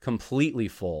completely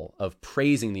full of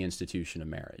praising the institution of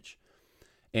marriage,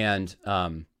 and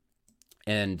talking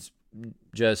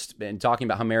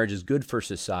about how marriage is good for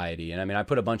society. And I mean, I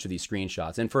put a bunch of these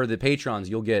screenshots, and for the patrons,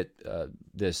 you'll get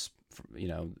this,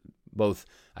 both.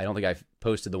 I don't think I've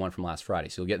posted the one from last Friday,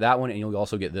 so you'll get that one, and you'll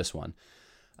also get this one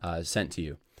sent to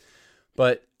you.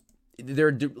 But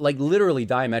they're literally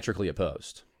diametrically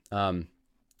opposed.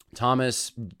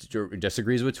 Thomas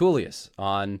disagrees with Tullius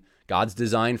on God's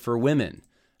design for women.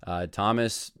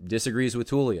 Thomas disagrees with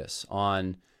Tullius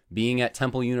on being at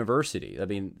Temple University. I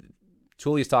mean,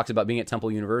 Tullius talks about being at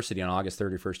Temple University on August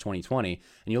 31st, 2020,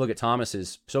 and you look at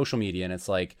Thomas's social media, and it's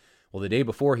like, well, the day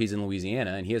before he's in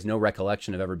Louisiana, and he has no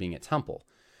recollection of ever being at Temple.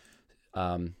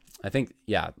 I think,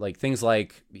 like things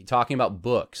like talking about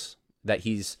books that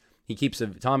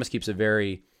Thomas keeps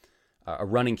a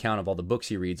running count of all the books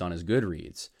he reads on his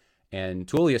Goodreads. And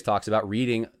Tullius talks about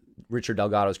reading Richard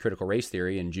Delgado's Critical Race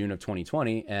Theory in June of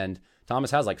 2020, and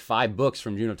Thomas has like 5 books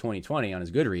from June of 2020 on his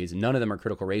Goodreads, and none of them are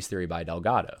Critical Race Theory by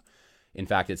Delgado. In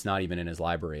fact, it's not even in his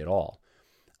library at all.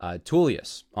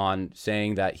 Tullius on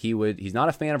saying that he's not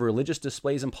a fan of religious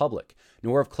displays in public,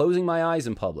 nor of closing my eyes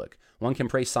in public. One can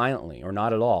pray silently or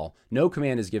not at all. No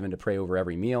command is given to pray over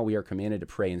every meal. We are commanded to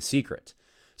pray in secret.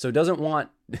 So doesn't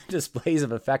want displays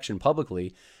of affection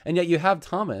publicly, and yet you have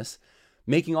Thomas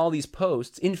making all these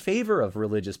posts in favor of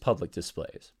religious public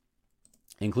displays,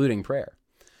 including prayer.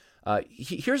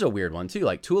 Here's a weird one too,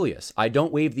 like Tullius. I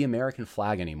don't wave the American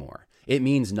flag anymore. It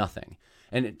means nothing.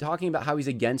 And talking about how he's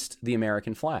against the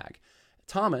American flag.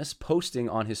 Thomas posting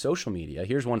on his social media,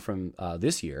 here's one from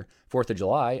this year, 4th of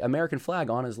July, American flag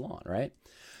on his lawn, right?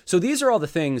 So these are all the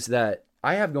things that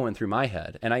I have going through my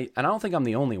head, and I don't think I'm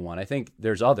the only one. I think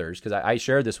there's others, because I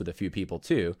shared this with a few people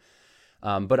too.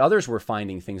 But others were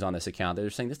finding things on this account that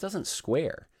they're saying, this doesn't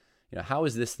square. How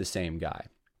is this the same guy?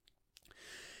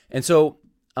 And so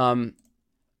I'm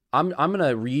going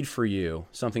to read for you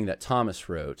something that Thomas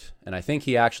wrote, and I think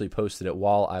he actually posted it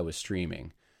while I was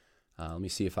streaming. Let me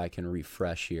see if I can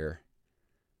refresh here.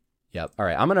 Yep. All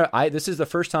right. This is the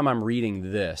first time I'm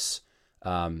reading this.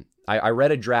 I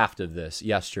read a draft of this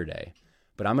yesterday,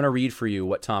 but I'm going to read for you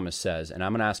what Thomas says, and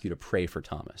I'm going to ask you to pray for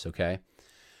Thomas, okay?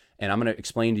 And I'm going to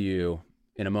explain to you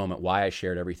in a moment why I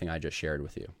shared everything I just shared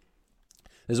with you.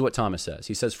 This is what Thomas says.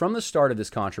 He says, "From the start of this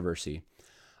controversy,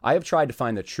 I have tried to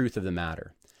find the truth of the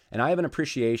matter, and I have an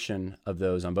appreciation of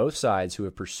those on both sides who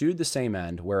have pursued the same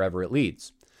end wherever it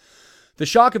leads. The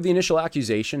shock of the initial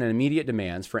accusation and immediate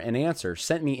demands for an answer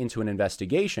sent me into an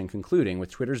investigation, concluding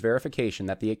with Twitter's verification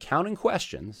that the account in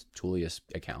question, Tullius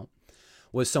account,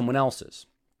 was someone else's.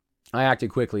 I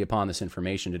acted quickly upon this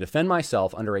information to defend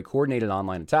myself under a coordinated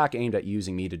online attack aimed at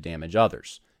using me to damage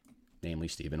others, namely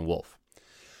Stephen Wolfe.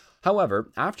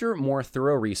 However, after more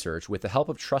thorough research with the help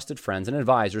of trusted friends and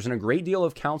advisors and a great deal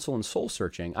of counsel and soul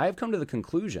searching, I've come to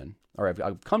conclude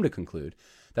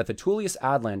that the Tullius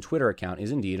Adland Twitter account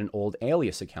is indeed an old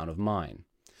alias account of mine.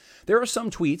 There are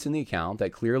some tweets in the account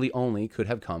that clearly only could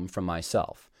have come from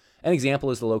myself. An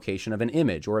example is the location of an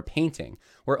image or a painting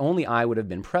where only I would have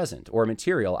been present, or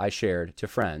material I shared to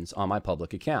friends on my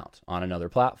public account on another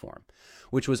platform,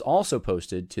 which was also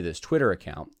posted to this Twitter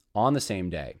account on the same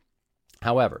day.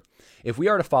 However, if we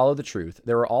are to follow the truth,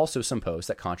 there are also some posts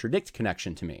that contradict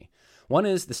connection to me. One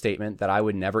is the statement that I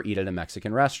would never eat at a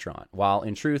Mexican restaurant, while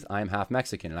in truth I am half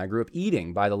Mexican and I grew up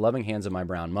eating by the loving hands of my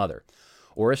brown mother.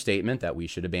 Or a statement that we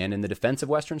should abandon the defense of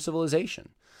Western civilization,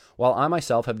 while I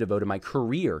myself have devoted my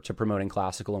career to promoting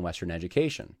classical and Western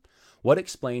education. What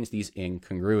explains these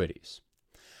incongruities?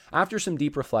 After some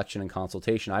deep reflection and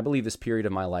consultation, I believe this period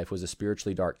of my life was a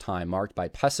spiritually dark time marked by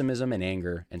pessimism and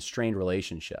anger and strained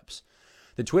relationships.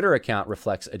 The Twitter account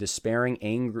reflects a despairing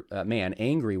man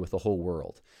angry with the whole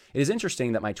world. It is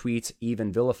interesting that my tweets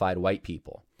even vilified white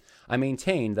people. I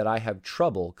maintain that I have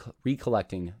trouble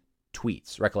recollecting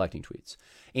tweets,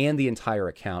 and the entire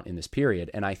account in this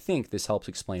period, and I think this helps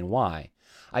explain why.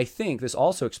 I think this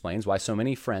also explains why so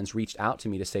many friends reached out to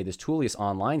me to say this Tullius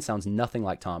online sounds nothing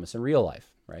like Thomas in real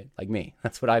life, right? Like me.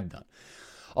 That's what I've done.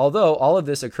 Although all of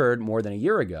this occurred more than a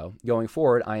year ago, going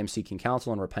forward, I am seeking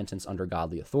counsel and repentance under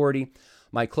godly authority.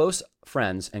 My close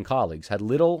friends and colleagues had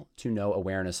little to no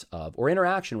awareness of or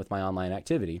interaction with my online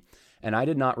activity, and I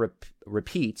did not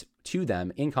repeat to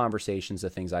them in conversations the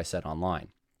things I said online.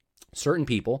 Certain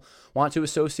people want to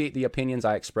associate the opinions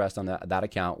I expressed on that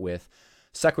account with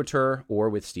Sequitur or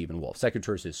with Stephen Wolfe.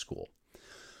 Sequitur is his school,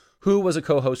 who was a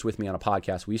co-host with me on a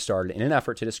podcast we started in an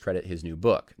effort to discredit his new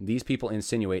book. These people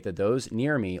insinuate that those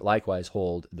near me likewise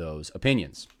hold those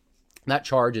opinions. That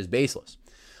charge is baseless.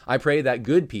 I pray that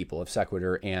good people of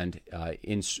Sequitur and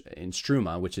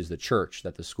Instruma, which is the church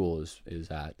that the school is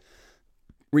at,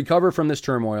 recover from this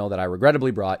turmoil that I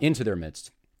regrettably brought into their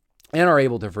midst and are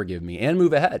able to forgive me and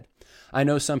move ahead. I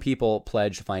know some people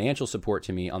pledged financial support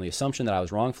to me on the assumption that I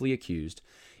was wrongfully accused.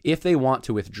 If they want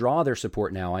to withdraw their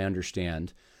support now, I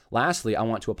understand. Lastly, I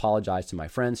want to apologize to my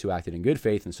friends who acted in good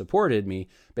faith and supported me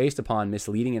based upon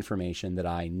misleading information that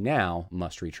I now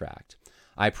must retract.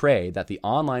 I pray that the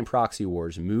online proxy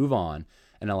wars move on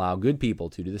and allow good people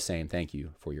to do the same. Thank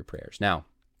you for your prayers. Now,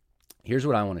 here's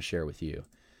what I want to share with you.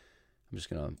 I'm just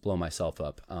going to blow myself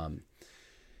up.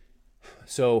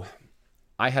 So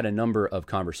I had a number of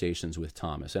conversations with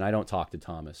Thomas, and I don't talk to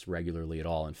Thomas regularly at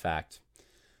all. In fact,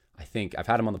 I think I've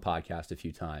had him on the podcast a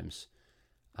few times.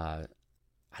 I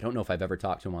don't know if I've ever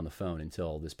talked to him on the phone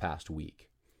until this past week.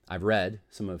 I've read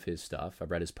some of his stuff.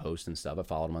 I've read his posts and stuff. I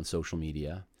followed him on social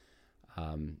media.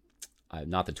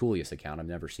 Not the Tullius account. I've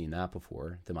never seen that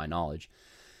before, to my knowledge.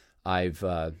 I've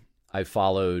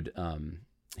followed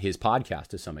his podcast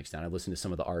to some extent. I've listened to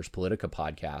some of the Ars Politica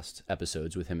podcast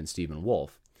episodes with him and Stephen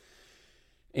Wolfe.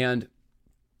 And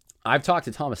I've talked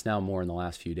to Thomas now more in the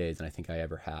last few days than I think I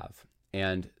ever have.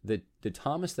 And the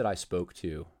Thomas that I spoke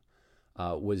to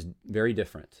was very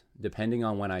different, depending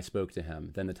on when I spoke to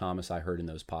him, than the Thomas I heard in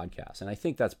those podcasts. And I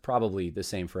think that's probably the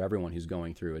same for everyone who's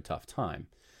going through a tough time.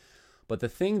 But the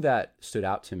thing that stood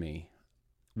out to me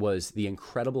was the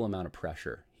incredible amount of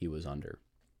pressure he was under.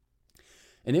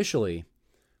 Initially,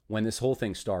 when this whole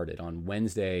thing started on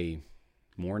Wednesday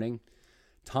morning,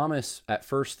 Thomas at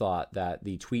first thought that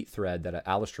the tweet thread that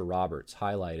Alistair Roberts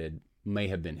highlighted may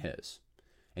have been his.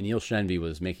 And Neil Shenvi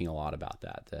was making a lot about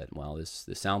that, well, this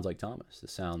sounds like Thomas.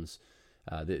 This sounds,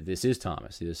 this is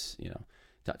Thomas.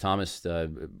 Thomas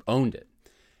owned it.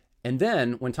 And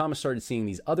then when Thomas started seeing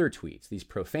these other tweets, these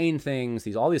profane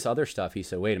things, all this other stuff, he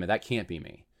said, wait a minute, that can't be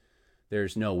me.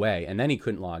 There's no way. And then he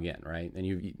couldn't log in, right?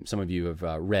 And some of you have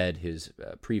read his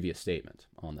previous statement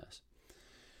on this.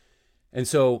 And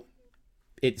so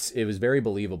it was very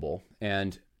believable.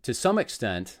 And to some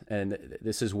extent, and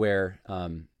this is where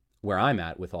I'm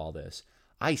at with all this,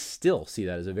 I still see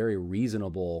that as a very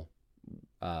reasonable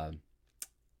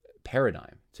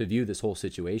paradigm to view this whole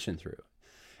situation through.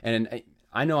 And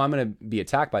I know I'm going to be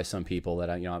attacked by some people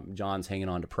that John's hanging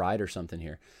on to pride or something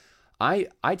here.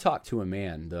 I talked to a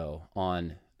man though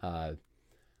on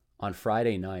on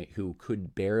Friday night who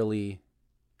could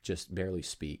just barely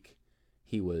speak.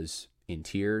 He was in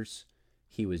tears.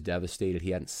 He was devastated.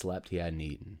 He hadn't slept. He hadn't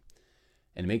eaten.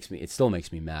 And it still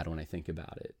makes me mad when I think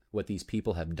about it, what these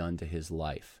people have done to his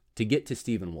life to get to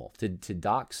Stephen Wolfe, to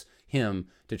dox him,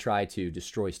 to try to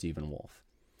destroy Stephen Wolfe.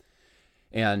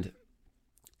 And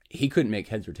he couldn't make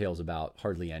heads or tails about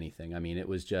hardly anything. I mean, it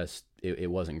was just, it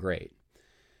wasn't great.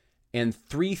 And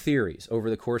 3 theories over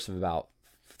the course of about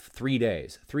 3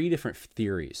 days, 3 different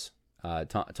theories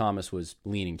Thomas was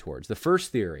leaning towards. The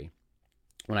first theory,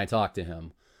 when I talked to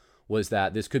him, was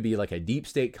that this could be like a deep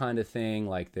state kind of thing,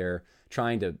 like they're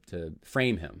trying to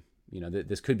frame him. You know,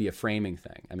 this could be a framing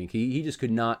thing. I mean, he just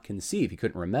could not conceive. He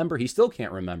couldn't remember. He still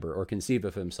can't remember or conceive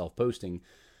of himself posting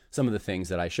some of the things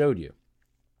that I showed you.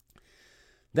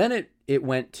 Then it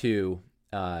went to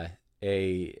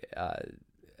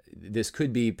this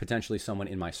could be potentially someone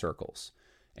in my circles.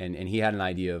 And he had an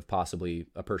idea of possibly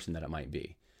a person that it might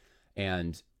be.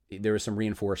 And there was some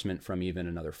reinforcement from even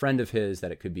another friend of his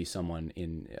that it could be someone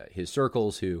in his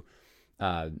circles who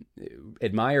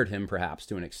admired him perhaps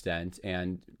to an extent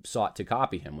and sought to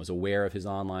copy him, was aware of his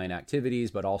online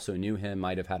activities, but also knew him,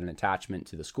 might have had an attachment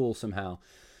to the school somehow.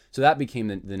 So that became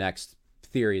the next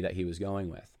theory that he was going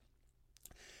with.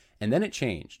 And then it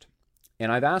changed.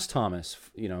 And I've asked Thomas,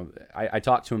 you know, I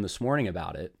talked to him this morning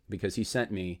about it because he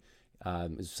sent me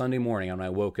Sunday morning when I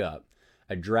woke up,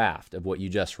 a draft of what you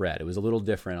just read. It was a little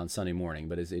different on Sunday morning,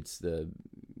 but it's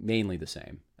mainly the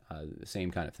same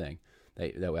kind of thing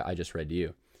that I just read to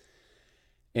you.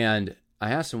 And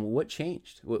I asked him, well, what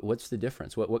changed? What's the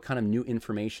difference? What kind of new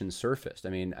information surfaced? I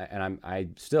mean, I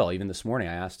still, even this morning,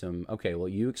 I asked him, okay, well,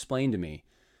 you explain to me.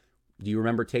 Do you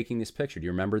remember taking this picture? Do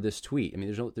you remember this tweet? I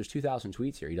mean, there's 2,000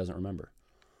 tweets here. He doesn't remember.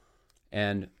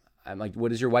 And I'm like, what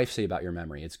does your wife say about your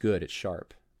memory? It's good. It's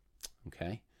sharp.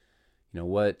 Okay. You know,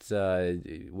 what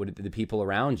the people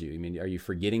around you? I mean, are you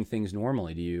forgetting things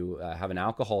normally? Do you have an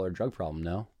alcohol or drug problem?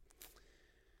 No.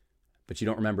 But you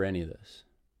don't remember any of this.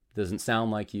 It doesn't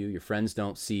sound like you. Your friends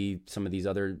don't see some of these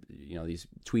other, you know, these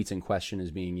tweets in question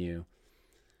as being you.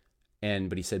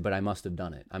 But he said, but I must have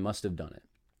done it. I must have done it.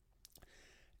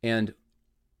 And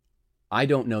I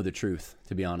don't know the truth,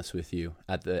 to be honest with you,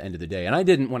 at the end of the day. And I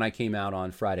didn't when I came out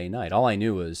on Friday night. All I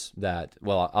knew was that,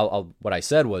 well, what I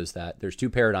said was that there's 2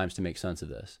 paradigms to make sense of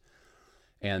this.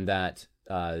 And that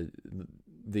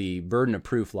the burden of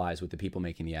proof lies with the people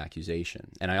making the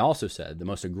accusation. And I also said, the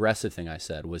most aggressive thing I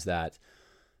said was that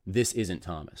this isn't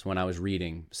Thomas. When I was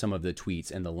reading some of the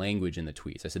tweets and the language in the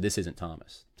tweets, I said, this isn't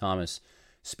Thomas. Thomas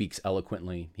speaks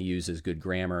eloquently. He uses good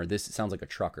grammar. This sounds like a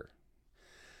trucker.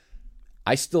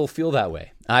 I still feel that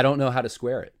way. I don't know how to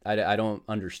square it. I don't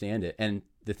understand it. And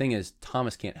the thing is,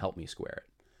 Thomas can't help me square it.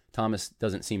 Thomas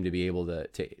doesn't seem to be able to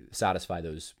satisfy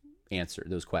those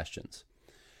questions.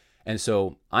 And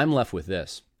so I'm left with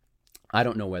this. I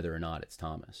don't know whether or not it's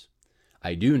Thomas.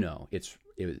 I do know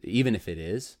even if it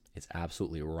is, it's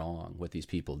absolutely wrong what these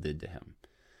people did to him.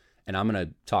 And I'm going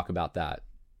to talk about that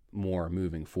more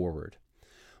moving forward.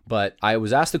 But I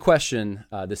was asked the question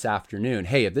this afternoon,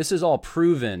 hey, if this is all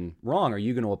proven wrong, are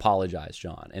you going to apologize,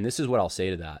 John? And this is what I'll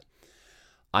say to that.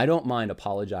 I don't mind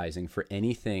apologizing for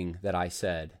anything that I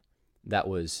said that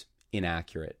was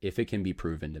inaccurate if it can be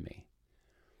proven to me.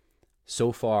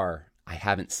 So far, I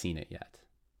haven't seen it yet.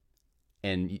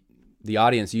 And the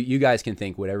audience, you guys can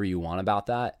think whatever you want about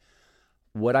that.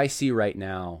 What I see right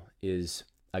now is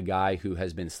a guy who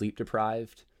has been sleep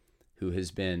deprived, who has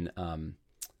been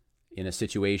in a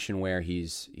situation where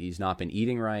he's not been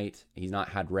eating right, he's not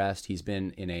had rest, he's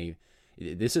been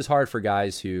this is hard for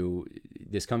guys who,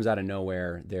 this comes out of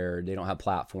nowhere, they don't have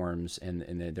platforms and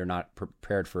they're not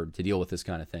prepared to deal with this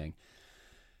kind of thing.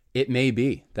 It may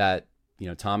be that, you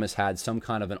know, Thomas had some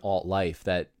kind of an alt life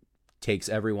that takes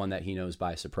everyone that he knows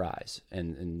by surprise.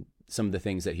 And some of the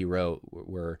things that he wrote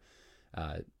were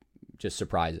just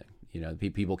surprising. You know,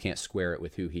 people can't square it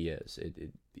with who he is.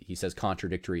 He says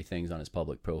contradictory things on his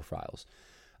public profiles.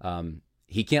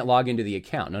 He can't log into the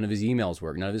account. None of his emails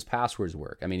work. None of his passwords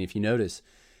work. I mean, if you notice,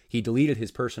 he deleted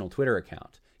his personal Twitter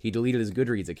account. He deleted his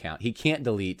Goodreads account. He can't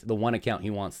delete the one account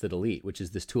he wants to delete, which is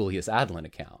this Tullius Adlin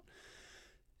account.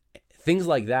 Things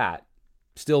like that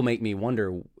still make me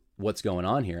wonder what's going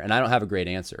on here. And I don't have a great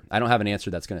answer. I don't have an answer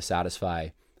that's going to satisfy,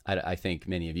 I think,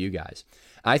 many of you guys.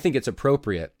 I think it's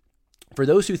appropriate for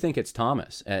those who think it's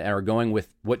Thomas and are going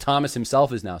with what Thomas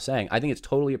himself is now saying. I think it's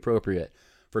totally appropriate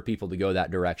for people to go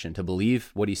that direction, to believe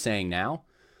what he's saying now.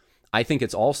 I think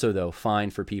it's also, though,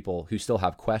 fine for people who still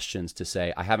have questions to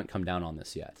say, I haven't come down on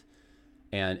this yet.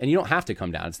 And you don't have to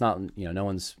come down. It's not, you know, no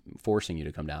one's forcing you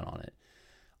to come down on it.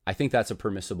 I think that's a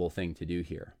permissible thing to do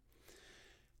here.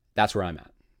 That's where I'm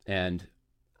at. And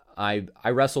I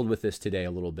wrestled with this today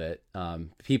a little bit.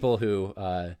 People who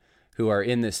are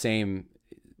in this same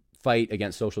fight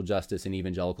against social justice in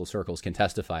evangelical circles can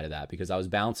testify to that, because I was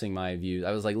bouncing my views.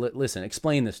 I was like, listen,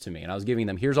 explain this to me. And I was giving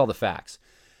them, here's all the facts.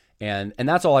 And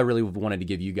that's all I really wanted to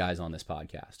give you guys on this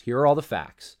podcast. Here are all the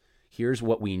facts. Here's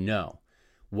what we know.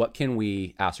 What can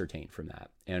we ascertain from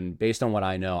that? And based on what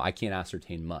I know, I can't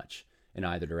ascertain much in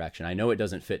either direction. I know it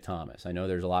doesn't fit Thomas. I know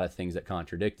there's a lot of things that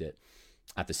contradict it.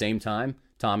 At the same time,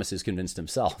 Thomas is convinced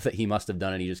himself that he must have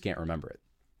done it. He just can't remember it.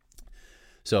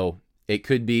 So it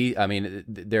could be, I mean,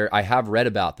 I have read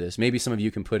about this. Maybe some of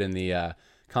you can put in the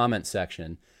comment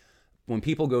section. When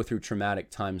people go through traumatic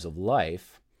times of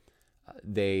life,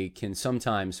 they can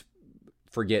sometimes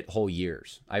forget whole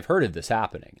years. I've heard of this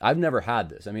happening. I've never had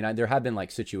this. I mean, there have been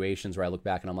like situations where I look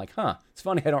back and I'm like, it's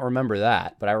funny I don't remember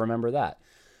that, but I remember that.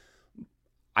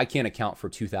 I can't account for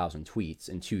 2,000 tweets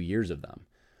and 2 years of them.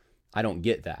 I don't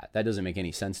get that. That doesn't make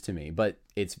any sense to me. But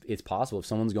it's possible if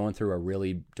someone's going through a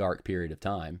really dark period of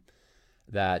time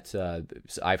that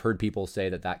I've heard people say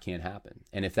that can happen.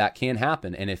 And if that can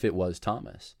happen, and if it was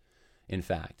Thomas, in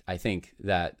fact, I think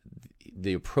that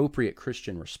the appropriate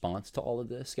Christian response to all of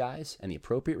this, guys, and the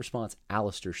appropriate response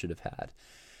Alistair should have had,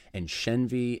 and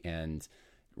Shenvi and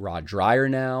Rod Dreyer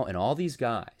now, and all these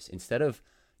guys, instead of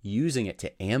using it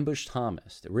to ambush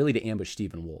Thomas, really to ambush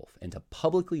Stephen Wolfe, and to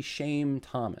publicly shame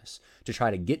Thomas, to try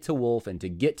to get to Wolfe and to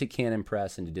get to Canon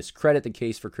Press and to discredit the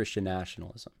case for Christian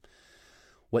nationalism,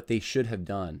 what they should have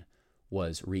done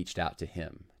was reached out to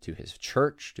him, to his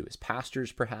church, to his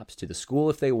pastors perhaps, to the school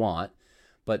if they want,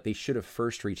 but they should have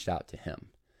first reached out to him.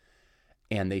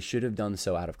 And they should have done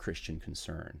so out of Christian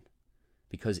concern.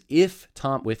 Because if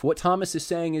what Thomas is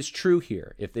saying is true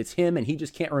here, if it's him and he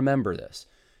just can't remember this,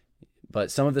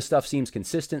 but some of the stuff seems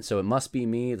consistent, so it must be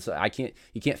me.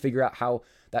 You can't figure out how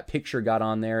that picture got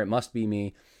on there. It must be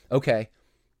me. Okay,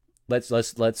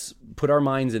 let's put our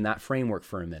minds in that framework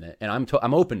for a minute, and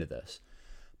I'm open to this.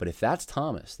 But if that's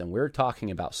Thomas, then we're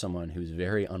talking about someone who's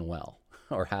very unwell,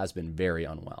 or has been very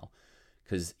unwell,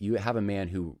 because you have a man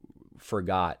who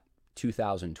forgot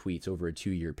 2,000 tweets over a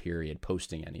 2-year period,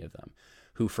 posting any of them,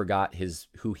 who forgot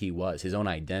who he was, his own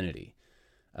identity,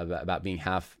 about being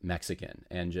half Mexican,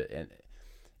 and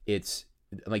it's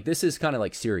like, this is kind of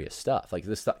like serious stuff. Like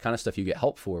this kind of stuff you get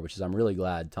help for, which is, I'm really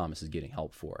glad Thomas is getting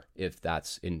help for, if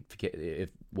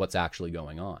what's actually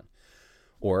going on,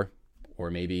 or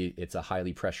maybe it's a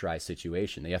highly pressurized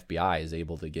situation. The FBI is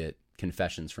able to get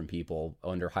confessions from people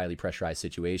under highly pressurized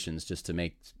situations just to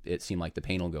make it seem like the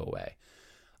pain will go away.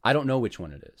 I don't know which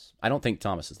one it is. I don't think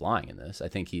Thomas is lying in this. I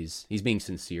think he's being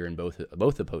sincere in both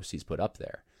the posts he's put up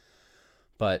there.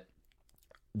 But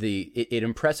it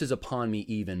impresses upon me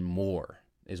even more,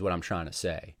 is what I'm trying to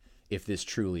say, if this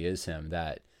truly is him,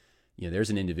 that there's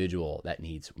an individual that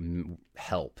needs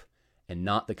help and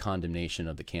not the condemnation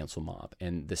of the cancel mob.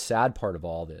 And the sad part of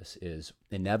all this is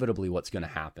inevitably what's going to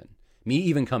happen. Me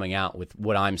even coming out with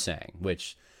what I'm saying,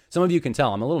 which some of you can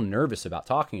tell I'm a little nervous about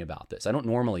talking about this. I don't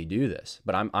normally do this,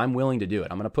 but I'm willing to do it.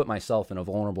 I'm going to put myself in a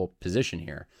vulnerable position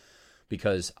here,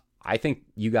 because I think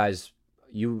you guys,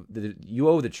 I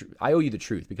owe you the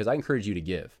truth, because I encourage you to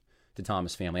give to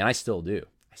Thomas' family, and I still do.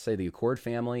 I say the Accord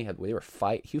family, they were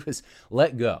he was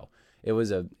let go. It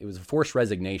was a forced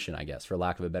resignation, I guess, for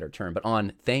lack of a better term. But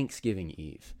on Thanksgiving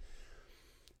Eve,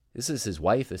 this is his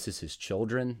wife, this is his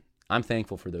children. I'm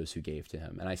thankful for those who gave to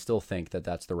him, and I still think that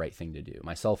that's the right thing to do,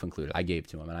 myself included. I gave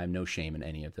to him, and I have no shame in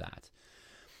any of that.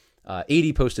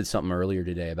 80 posted something earlier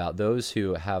today about those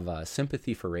who have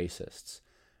sympathy for racists.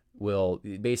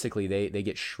 Basically they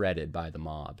get shredded by the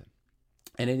mob.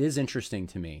 And it is interesting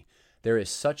to me. There is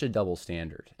such a double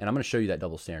standard. And I'm going to show you that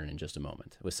double standard in just a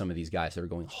moment with some of these guys that are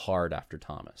going hard after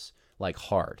Thomas, like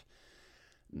hard.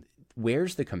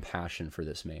 Where's the compassion for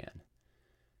this man?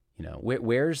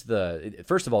 Where's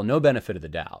first of all, no benefit of the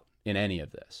doubt in any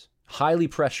of this. Highly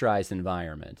pressurized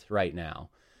environment right now,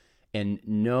 and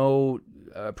no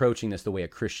approaching this the way a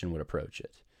Christian would approach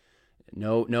it.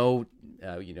 No,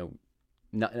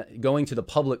 not going to the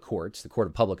public courts, the court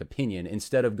of public opinion,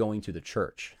 instead of going to the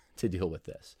church to deal with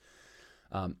this.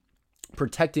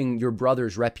 Protecting your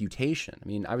brother's reputation. I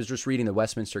mean, I was just reading the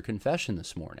Westminster Confession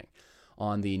this morning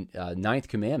on the Ninth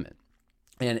Commandment,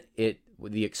 and it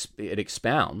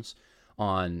expounds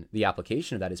on the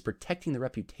application of that is protecting the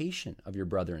reputation of your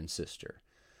brother and sister.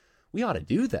 We ought to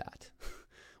do that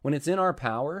when it's in our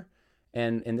power.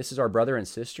 And this is our brother and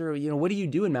sister. What do you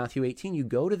do in Matthew 18? You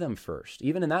go to them first,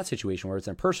 even in that situation where it's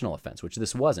a personal offense, which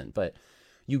this wasn't, but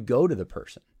you go to the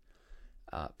person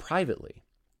privately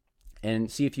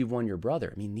and see if you've won your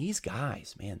brother. I mean, these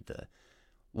guys, man,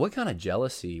 what kind of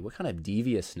jealousy, what kind of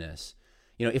deviousness,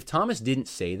 if Thomas didn't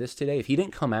say this today, if he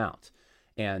didn't come out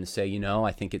and say,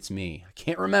 I think it's me. I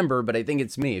can't remember, but I think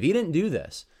it's me. If he didn't do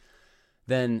this,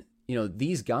 then,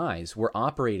 these guys were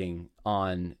operating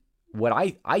on what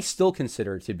I still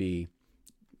consider to be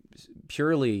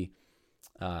purely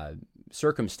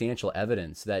circumstantial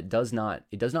evidence that does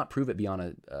not prove it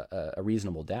beyond a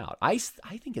reasonable doubt. I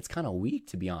think it's kind of weak,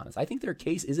 to be honest. I think their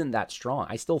case isn't that strong.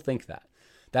 I still think that.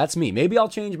 That's me. Maybe I'll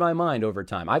change my mind over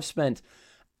time. I've spent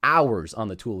hours on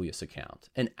the Tullius account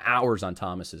and hours on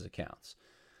Thomas's accounts,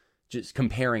 just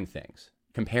comparing things,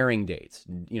 comparing dates,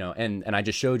 and I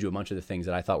just showed you a bunch of the things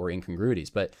that I thought were incongruities.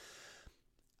 But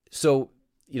so,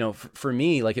 for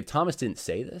me, like if Thomas didn't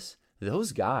say this,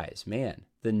 those guys, man,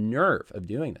 the nerve of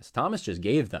doing this. Thomas just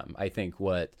gave them, I think,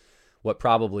 what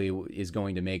probably is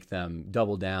going to make them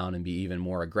double down and be even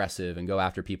more aggressive and go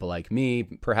after people like me,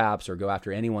 perhaps, or go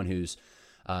after anyone who's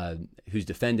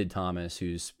defended Thomas,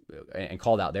 and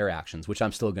called out their actions, which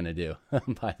I'm still going to do,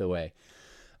 by the way.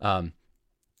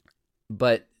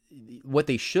 But what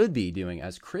they should be doing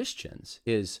as Christians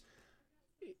is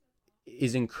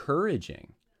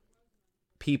encouraging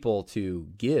people to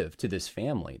give to this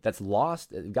family that's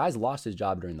lost. The guy's lost his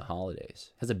job during the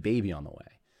holidays, has a baby on the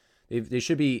way. They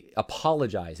should be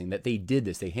apologizing that they did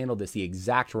this. They handled this the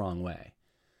exact wrong way.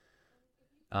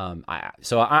 I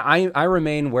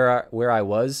remain where I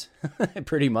was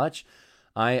pretty much.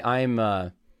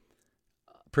 I'm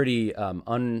pretty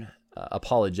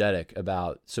unapologetic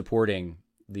about supporting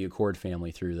the Accord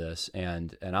family through this,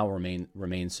 and I'll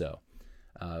remain so,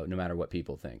 no matter what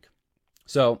people think.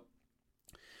 So,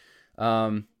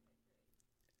 I'm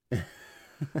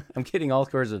getting all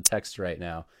sorts of texts right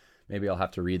now. Maybe I'll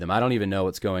have to read them. I don't even know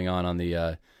what's going on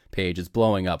the page. It's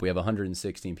blowing up. We have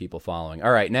 116 people following.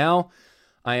 All right, now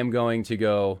I am going to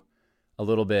go a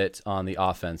little bit on the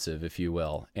offensive, if you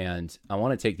will, and I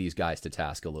want to take these guys to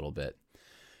task a little bit.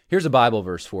 Here's a Bible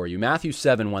verse for you. Matthew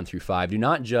 7:1-5. Do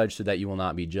not judge so that you will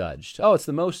not be judged. Oh, it's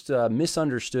the most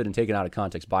misunderstood and taken out of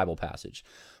context Bible passage.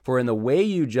 For in the way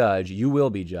you judge, you will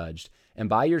be judged, and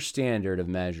by your standard of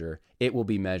measure, it will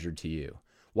be measured to you.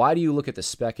 Why do you look at the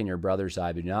speck in your brother's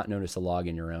eye, but do not notice the log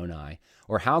in your own eye?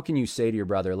 Or how can you say to your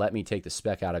brother, let me take the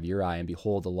speck out of your eye, and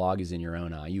behold, the log is in your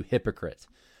own eye? You hypocrite.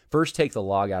 First take the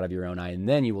log out of your own eye, and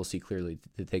then you will see clearly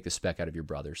to take the speck out of your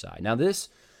brother's eye. Now, this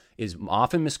is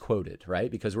often misquoted, right?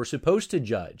 Because we're supposed to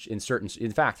judge in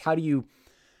fact, how do you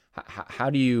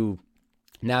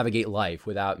navigate life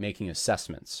without making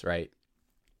assessments, right?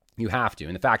 You have to.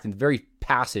 In fact, in the very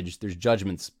passage, there's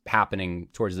judgments happening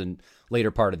towards the later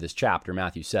part of this chapter,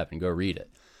 Matthew 7. Go read it.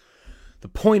 The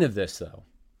point of this, though,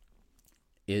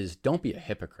 is don't be a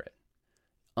hypocrite.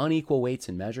 Unequal weights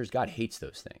and measures, God hates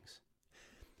those things.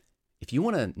 If you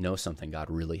want to know something God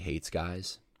really hates,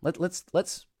 guys,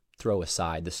 let's throw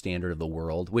aside the standard of the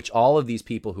world, which all of these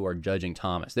people who are judging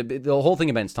Thomas, the whole thing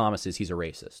against Thomas is he's a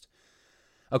racist.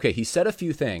 Okay, he said a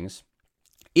few things.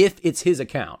 If it's his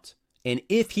account, and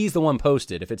if he's the one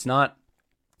posted, if it's not,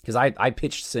 because I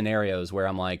pitched scenarios where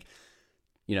I'm like,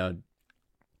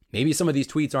 maybe some of these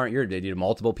tweets aren't yours.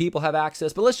 Multiple people have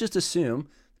access, but let's just assume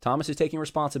Thomas is taking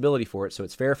responsibility for it, so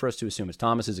it's fair for us to assume it's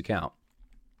Thomas's account.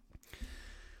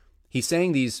 He's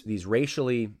saying these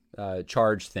racially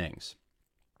charged things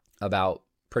about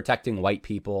protecting white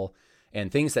people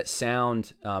and things that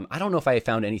sound, I don't know if I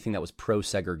found anything that was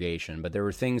pro-segregation, but there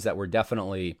were things that were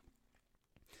definitely,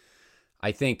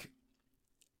 I think,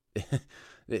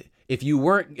 if you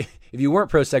weren't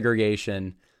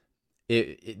pro-segregation,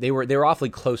 they were awfully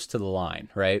close to the line,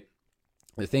 right?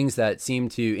 The things that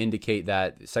seemed to indicate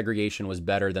that segregation was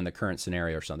better than the current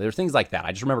scenario or something. There's things like that.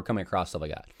 I just remember coming across stuff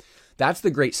like that. That's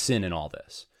the great sin in all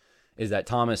this, is that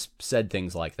Thomas said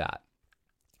things like that.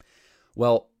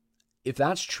 Well, if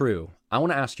that's true, I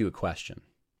want to ask you a question.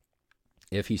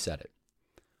 If he said it,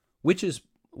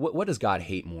 what does God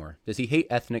hate more? Does he hate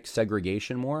ethnic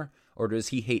segregation more, or does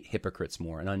he hate hypocrites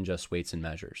more and unjust weights and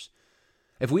measures?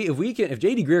 If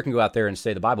J.D. Greear can go out there and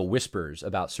say the Bible whispers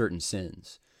about certain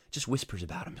sins, just whispers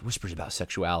about them, whispers about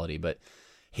sexuality, but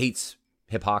hates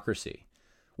hypocrisy.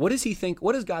 What does he think?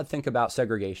 What does God think about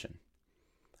segregation?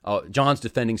 Oh, John's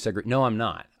defending segregation. No, I'm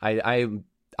not. I'm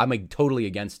totally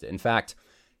against it. In fact,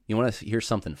 you want to hear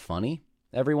something funny,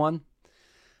 everyone?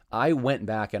 I went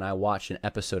back and I watched an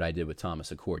episode I did with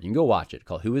Thomas Accord. You can go watch it,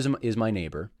 called Who is My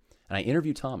Neighbor? And I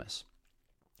interview Thomas.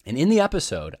 And in the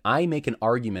episode, I make an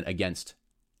argument against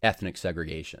ethnic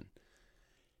segregation.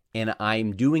 And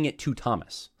I'm doing it to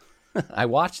Thomas.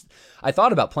 I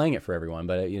thought about playing it for everyone,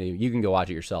 but you can go watch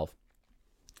it yourself.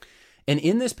 And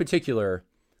in this particular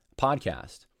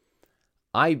podcast,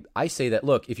 I say that,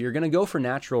 look, if you're going to go for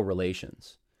natural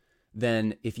relations,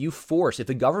 then if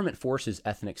the government forces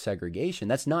ethnic segregation,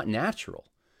 that's not natural.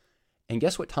 And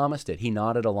guess what Thomas did? He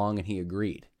nodded along and he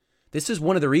agreed. This is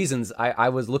one of the reasons I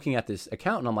was looking at this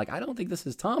account and I'm like, I don't think this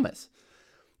is Thomas.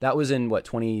 That was in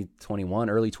 2021,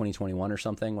 early 2021 or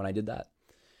something when I did that.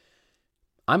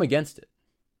 I'm against it.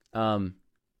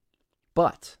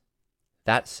 But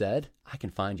that said, I can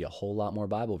find you a whole lot more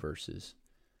Bible verses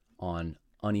on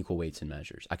unequal weights and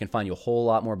measures. I can find you a whole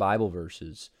lot more Bible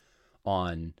verses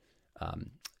on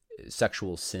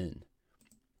sexual sin.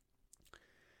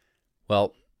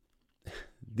 Well,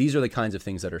 these are the kinds of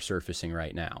things that are surfacing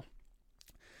right now.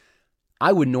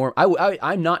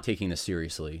 I'm not taking this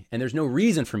seriously, and there's no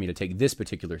reason for me to take this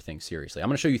particular thing seriously. I'm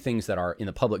going to show you things that are in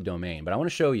the public domain, but I want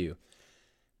to show you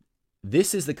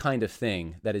this is the kind of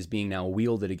thing that is being now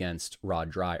wielded against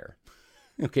Rod Dreher,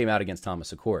 who came out against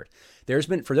Thomas Accord.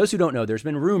 For those who don't know, there's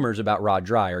been rumors about Rod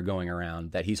Dreher going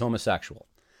around that he's homosexual.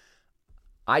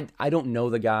 I don't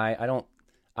know the guy.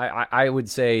 I would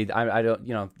say I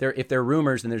don't, if they're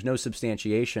rumors and there's no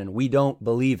substantiation, we don't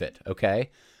believe it. Okay.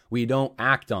 We don't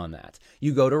act on that.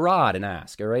 You go to Rod and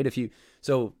ask, all right?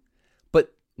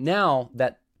 But now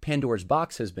that Pandora's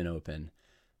box has been open,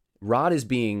 Rod is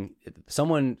being, this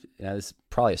is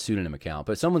probably a pseudonym account,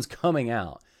 but someone's coming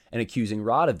out and accusing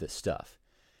Rod of this stuff.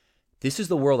 This is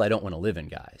the world I don't want to live in,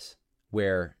 guys,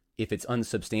 where if it's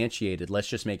unsubstantiated, let's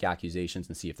just make accusations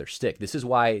and see if they stick. This is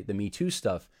why the Me Too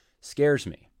stuff scares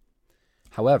me.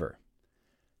 However,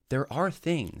 there are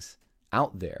things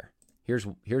out there.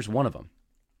 Here's one of them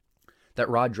that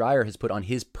Rod Dreher has put on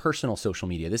his personal social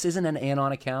media. This isn't an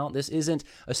Anon account. This isn't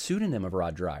a pseudonym of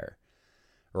Rod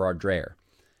Dreher.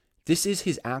 This is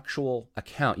his actual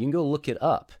account. You can go look it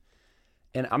up.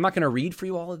 And I'm not going to read for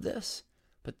you all of this,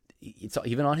 but it's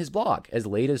even on his blog as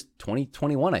late as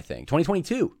 2021, I think,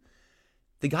 2022.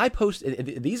 The guy posts,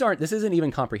 this isn't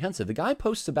even comprehensive. The guy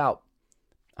posts about,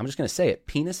 I'm just going to say it,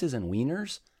 penises and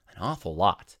wieners, an awful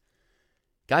lot.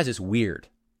 Guys, it's weird.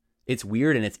 It's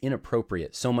weird and it's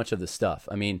inappropriate, so much of the stuff.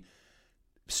 I mean,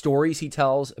 stories he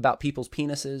tells about people's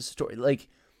penises,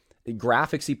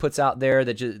 graphics he puts out there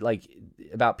that just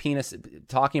about penis,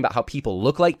 talking about how people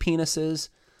look like penises,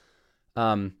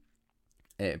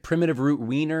 primitive root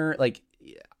wiener.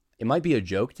 It might be a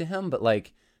joke to him, but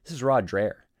this is Rod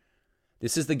Dreher.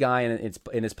 This is the guy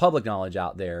in his public knowledge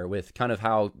out there with kind of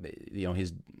how,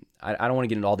 his, I don't want to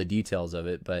get into all the details of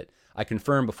it, but I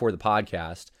confirmed before the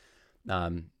podcast,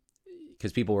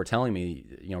 because people were telling me,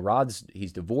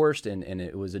 he's divorced and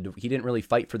he didn't really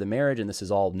fight for the marriage and this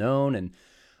is all known. And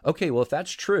okay, well, if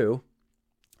that's true,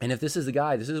 and if this is the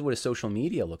guy, this is what his social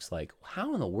media looks like,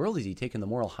 how in the world is he taking the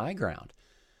moral high ground?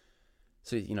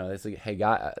 So, it's like, hey,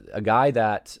 a guy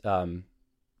that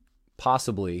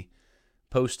possibly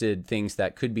posted things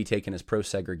that could be taken as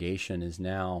pro-segregation is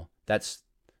now, that's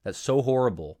so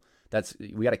horrible.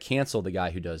 We got to cancel the guy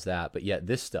who does that. But yet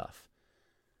this stuff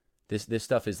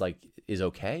is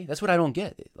okay. That's what I don't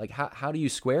get. How do you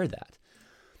square that?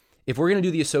 If we're going to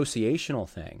do the associational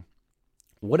thing,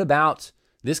 what about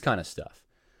this kind of stuff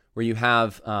where you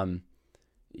have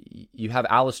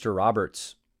Alistair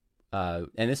Roberts, and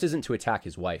this isn't to attack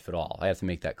his wife at all. I have to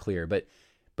make that clear. But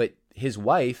his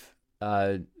wife,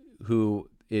 who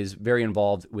is very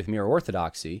involved with Mere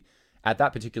Orthodoxy, at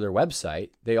that particular website,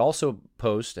 they also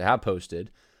have posted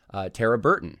Tara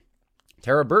Burton.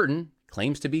 Tara Burton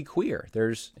claims to be queer.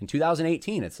 In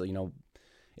 2018,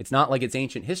 it's not like it's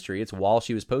ancient history. It's while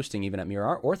she was posting even at Mere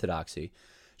Orthodoxy.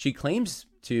 She claims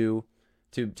to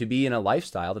be in a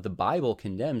lifestyle that the Bible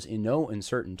condemns in no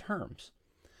uncertain terms.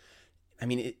 I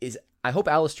mean, I hope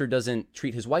Alistair doesn't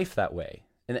treat his wife that way.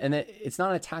 And it's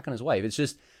not an attack on his wife. It's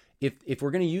just, if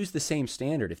we're going to use the same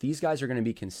standard, if these guys are going to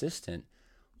be consistent,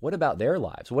 what about their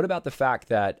lives? What about the fact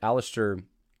that Alistair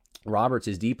Roberts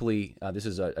is deeply, this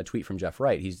is a tweet from Jeff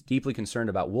Wright, he's deeply concerned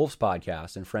about Wolf's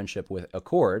podcast and friendship with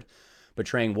Accord,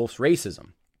 betraying Wolf's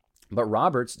racism. But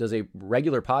Roberts does a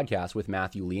regular podcast with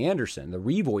Matthew Lee Anderson, the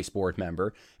Revoice board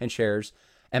member, and shares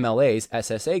MLA's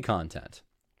SSA content.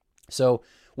 So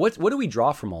what do we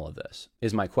draw from all of this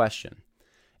is my question.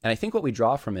 And I think what we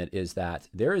draw from it is that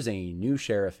there is a new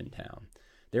sheriff in town.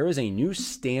 There is a new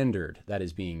standard that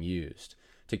is being used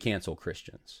to cancel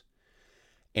Christians.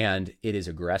 And it is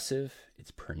aggressive,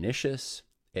 it's pernicious,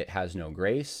 it has no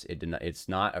grace, it's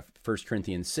not a 1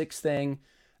 Corinthians 6 thing,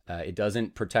 it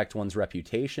doesn't protect one's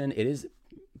reputation.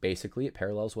 It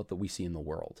parallels what we see in the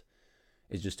world.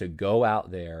 Is just to go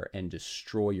out there and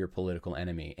destroy your political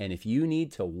enemy. And if you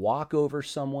need to walk over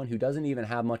someone who doesn't even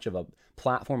have much of a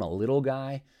platform, a little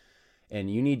guy, and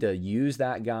you need to use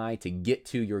that guy to get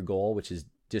to your goal, which is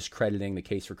discrediting the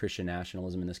case for Christian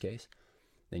nationalism in this case,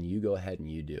 then you go ahead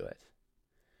and you do it.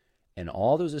 and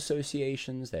all those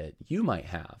associations that you might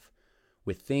have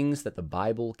with things that the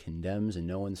Bible condemns in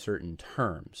no uncertain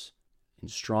terms, in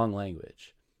strong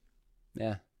language,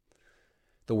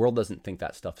 the world doesn't think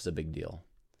that stuff is a big deal.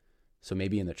 So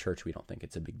maybe in the church we don't think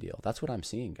it's a big deal. That's what I'm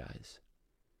seeing, guys.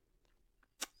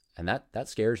 And that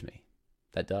scares me.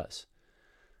 That does.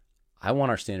 I want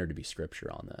our standard to be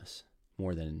Scripture on this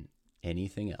more than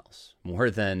anything else, more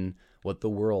than what the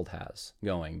world has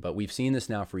going. But we've seen this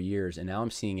now for years, and now I'm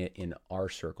seeing it in our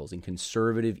circles, in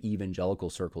conservative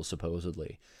evangelical circles,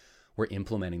 supposedly. We're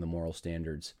implementing the moral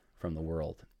standards from the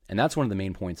world. And that's one of the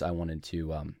main points I wanted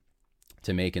to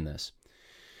make in this.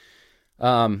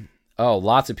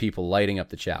 Lots of people lighting up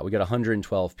the chat. We got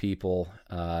 112 people.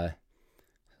 I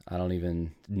don't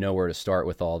even know where to start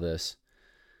with all this.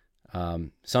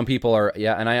 Some people are,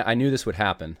 and I knew this would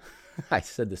happen. I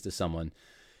said this to someone.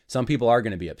 Some people are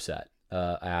going to be upset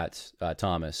at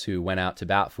Thomas, who went out to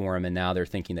bat for him, and now they're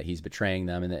thinking that he's betraying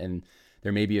them. And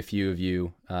there may be a few of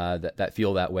you that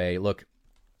feel that way. Look,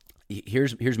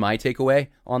 here's my takeaway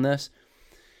on this.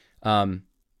 I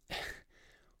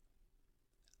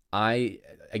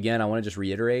want to just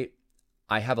reiterate,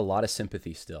 I have a lot of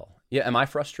sympathy still. Yeah, am I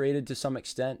frustrated to some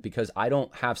extent because I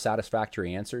don't have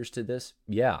satisfactory answers to this?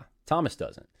 Yeah, Thomas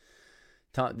doesn't.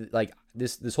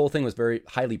 This whole thing was very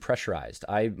highly pressurized.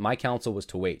 My counsel was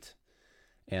to wait,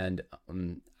 and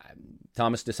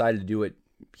Thomas decided to do what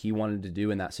he wanted to do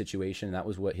in that situation, and that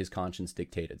was what his conscience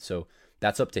dictated. So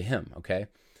that's up to him, okay?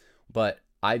 But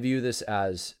I view this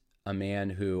as a man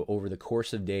who, over the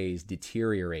course of days,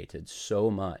 deteriorated so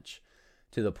much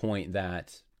to the point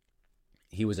that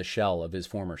he was a shell of his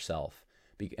former self.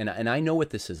 And I know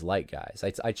what this is like, guys.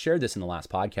 I shared this in the last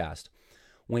podcast.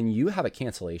 When you have a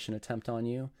cancellation attempt on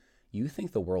you, you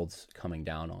think the world's coming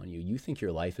down on you. You think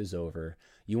your life is over.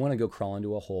 You want to go crawl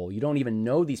into a hole. You don't even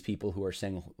know these people who are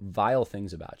saying vile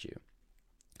things about you.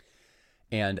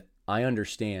 And I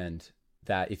understand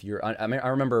that if you're, I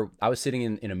remember I was sitting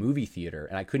in a movie theater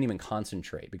and I couldn't even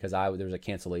concentrate because there was a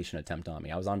cancellation attempt on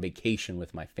me. I was on vacation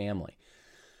with my family.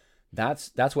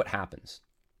 That's what happens.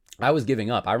 I was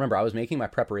giving up. I remember I was making my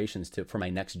preparations for my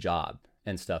next job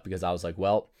and stuff because I was like,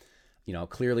 well,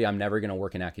 clearly I'm never going to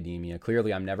work in academia.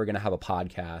 Clearly I'm never going to have a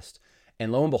podcast.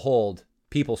 And lo and behold,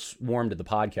 people swarmed to the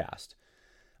podcast.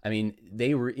 I mean,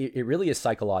 it really is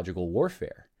psychological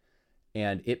warfare.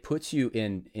 And it puts you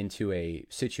into a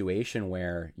situation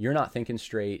where you're not thinking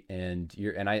straight, and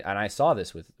I saw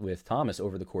this with Thomas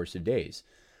over the course of days,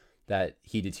 that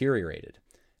he deteriorated.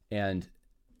 And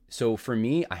so for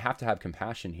me, I have to have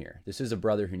compassion here. This is a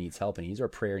brother who needs help, and he needs our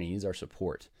prayer, and he needs our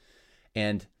support.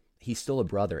 And he's still a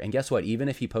brother. And guess what? Even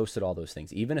if he posted all those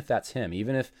things, even if that's him,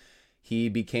 even if he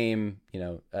became,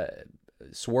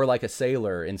 swore like a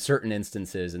sailor in certain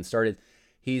instances and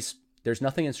there's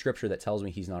nothing in Scripture that tells me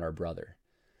he's not our brother.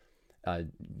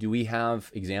 Do we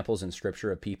have examples in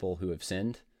Scripture of people who have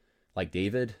sinned, like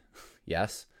David?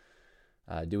 Yes.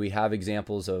 Do we have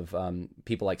examples of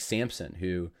people like Samson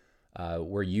who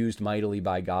were used mightily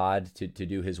by God to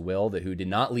do his will, who did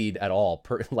not lead at all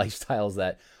lifestyles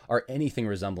that are anything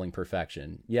resembling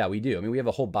perfection? Yeah, we do. I mean, we have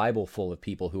a whole Bible full of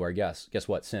people who are, guess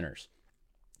what, sinners.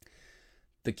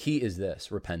 The key is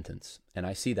this, repentance. And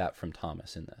I see that from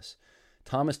Thomas in this.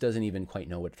 Thomas doesn't even quite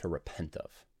know what to repent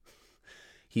of.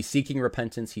 He's seeking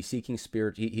repentance. He's seeking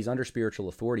he's under spiritual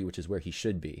authority, which is where he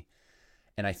should be.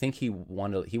 And I think he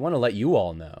want to let you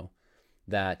all know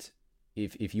that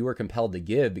if you were compelled to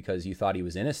give because you thought he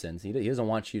was innocent, he doesn't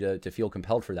want you to feel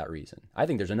compelled for that reason. I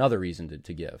think there's another reason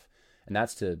to give, and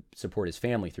that's to support his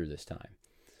family through this time.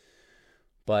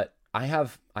 But I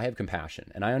have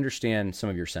compassion, and I understand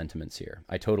some of your sentiments here.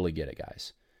 I totally get it,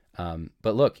 guys.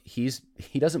 But look, he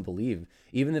doesn't believe,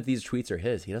 even if these tweets are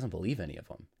his, he doesn't believe any of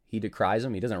them. He decries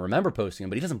them. He doesn't remember posting them,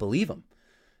 but he doesn't believe them.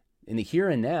 In the here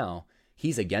and now,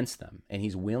 he's against them, and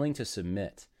he's willing to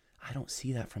submit. I don't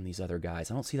see that from these other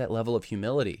guys. I don't see that level of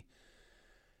humility.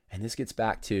 And this gets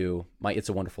back to my It's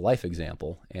a Wonderful Life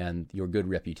example and your good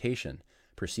reputation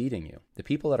preceding you. The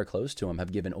people that are close to him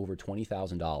have given over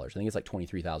 $20,000. I think it's like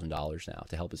 $23,000 now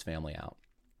to help his family out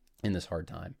in this hard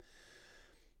time.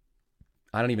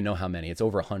 I don't even know how many. It's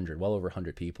over 100, well over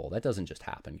 100 people. That doesn't just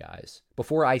happen, guys.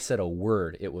 Before I said a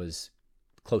word, it was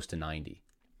close to 90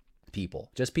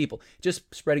 people, just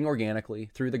spreading organically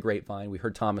through the grapevine. We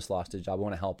heard Thomas lost his job. I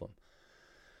want to help him.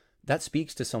 That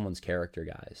speaks to someone's character,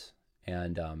 guys.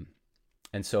 And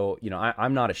so,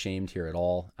 I'm not ashamed here at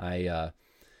all. I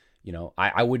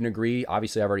wouldn't agree.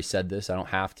 Obviously, I've already said this. I don't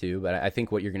have to, but I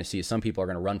think what you're going to see is some people are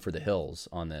going to run for the hills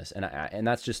on this. And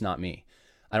that's just not me.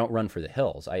 I don't run for the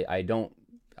hills. I don't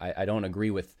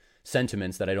agree with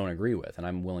sentiments that I don't agree with. And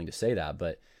I'm willing to say that.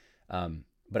 But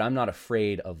but I'm not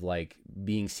afraid of like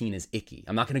being seen as icky.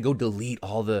 I'm not going to go delete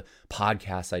all the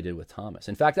podcasts I did with Thomas.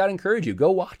 In fact, I'd encourage you,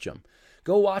 go watch them.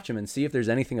 Go watch them and see if there's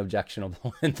anything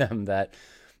objectionable in them that,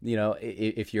 you know,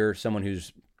 if you're someone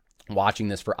who's watching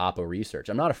this for Oppo research.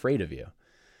 I'm not afraid of you.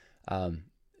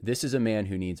 This is a man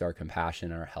who needs our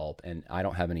compassion and our help, and I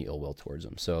don't have any ill will towards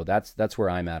him. So that's where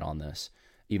I'm at on this,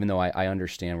 even though I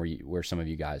understand where some of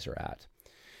you guys are at.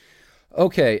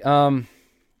 Okay.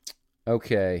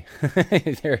 Okay.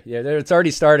 It's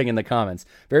already starting in the comments.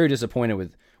 Very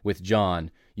disappointed with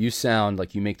John. You sound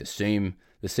like you make the same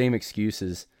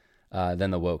excuses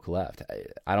than the woke left.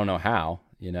 I don't know how.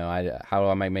 You know, how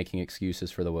am I making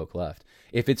excuses for the woke left?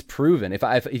 If it's proven,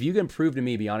 if you can prove to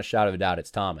me beyond a shadow of a doubt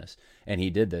it's Thomas and he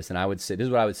did this, and I would say, this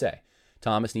is what I would say: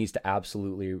 Thomas needs to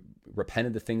absolutely repent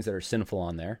of the things that are sinful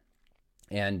on there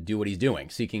and do what he's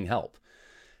doing, seeking help.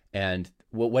 And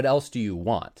what else do you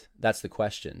want? That's the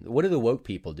question. What do the woke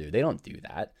people do? They don't do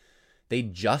that. They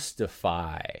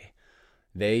justify.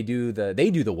 They do the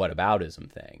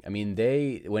whataboutism thing. I mean,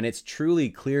 when it's truly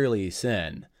clearly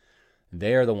sin,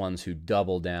 they're the ones who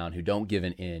double down, who don't give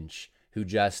an inch, who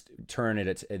just turn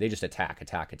it. They just attack,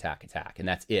 and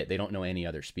that's it. They don't know any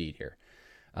other speed here.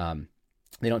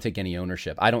 They don't take any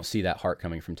ownership. I don't see that heart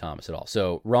coming from Thomas at all.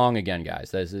 So wrong again,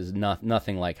 guys. This is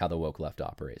nothing like how the woke left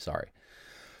operates. Sorry.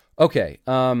 Okay.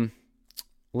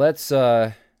 Let's.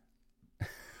 I've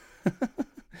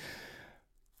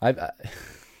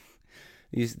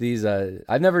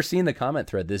never seen the comment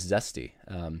thread this zesty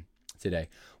today.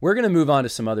 We're going to move on to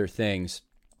some other things.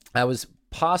 I was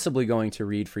possibly going to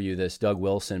read for you this Doug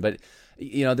Wilson, but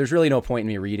you know, there's really no point in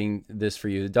me reading this for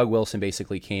you. Doug Wilson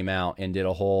basically came out and did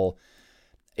a whole.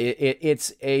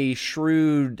 It's a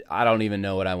shrewd, I don't even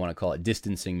know what I want to call it,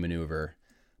 distancing maneuver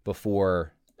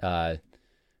before.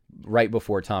 Right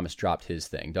before Thomas dropped his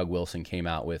thing, Doug Wilson came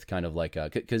out with kind of like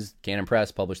because Canon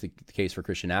Press published the case for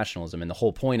Christian nationalism, and the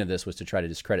whole point of this was to try to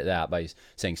discredit that by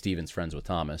saying Stephen's friends with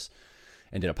Thomas,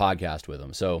 and did a podcast with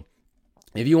him. So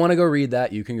if you want to go read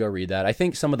that, you can go read that. I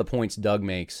think some of the points Doug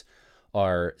makes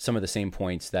are some of the same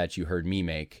points that you heard me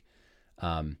make.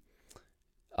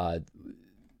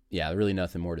 Yeah, really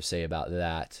nothing more to say about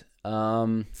that.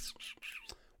 Wanted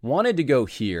to go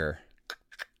here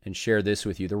and share this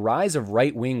with you. The Rise of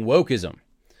Right-Wing Wokeism,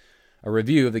 a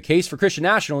review of the Case for Christian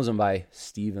Nationalism by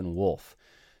Stephen Wolfe.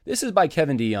 This is by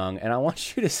Kevin DeYoung, and I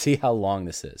want you to see how long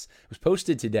this is. It was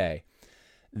posted today.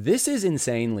 This is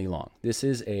insanely long. This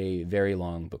is a very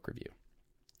long book review.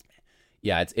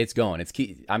 Yeah, it's going.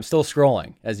 I'm still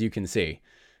scrolling, as you can see,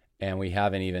 and we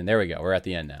haven't even. There we go. We're at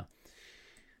the end now.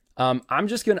 I'm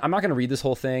not gonna read this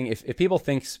whole thing. If people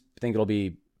think it'll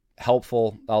be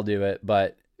helpful, I'll do it.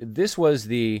 But this was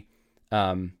the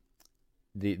from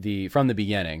the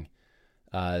beginning,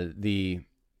 the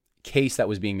case that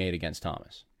was being made against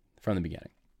Thomas from the beginning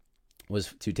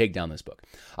was to take down this book.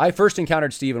 I first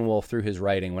encountered Stephen Wolfe through his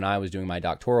writing when I was doing my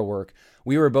doctoral work.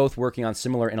 We were both working on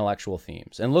similar intellectual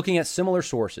themes and looking at similar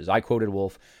sources. I quoted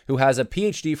Wolfe, who has a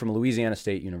PhD from Louisiana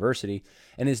State University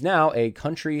and is now a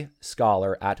country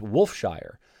scholar at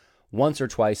Wolfshire, once or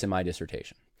twice in my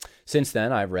dissertation. Since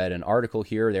then, I've read an article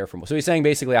here or there from. So he's saying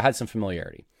basically I had some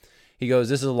familiarity. He goes,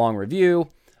 this is a long review.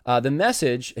 The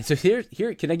message. So here.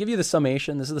 Can I give you the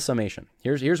summation? This is the summation.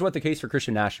 Here's what the Case for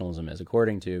Christian Nationalism is,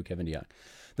 according to Kevin DeYoung.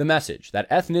 The message: that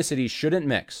ethnicities shouldn't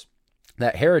mix,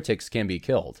 that heretics can be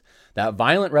killed, that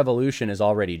violent revolution is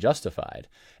already justified,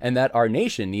 and that our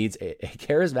nation needs a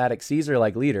charismatic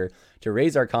Caesar-like leader to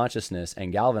raise our consciousness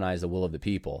and galvanize the will of the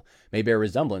people, may bear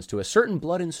resemblance to a certain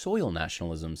blood and soil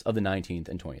nationalisms of the 19th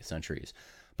and 20th centuries.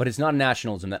 But it's not a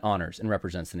nationalism that honors and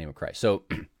represents the name of Christ. So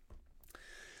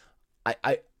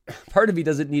I part of me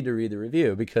doesn't need to read the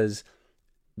review because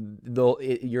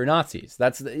you're Nazis.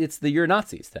 It's the you're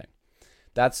Nazis thing.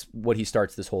 That's what he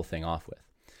starts this whole thing off with.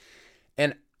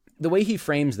 And the way he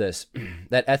frames this,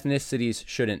 that ethnicities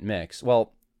shouldn't mix.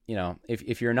 Well, you know,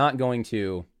 if you're going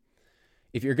to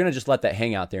just let that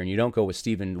hang out there and you don't go with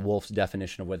Stephen Wolfe's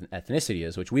definition of what an ethnicity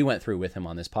is, which we went through with him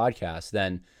on this podcast,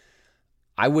 then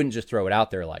I wouldn't just throw it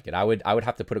out there like it. I would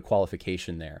have to put a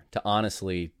qualification there to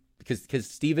honestly, because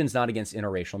Stephen's not against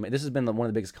interracial. This has been one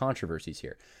of the biggest controversies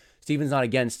here. Stephen's not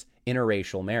against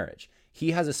interracial marriage.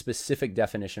 He has a specific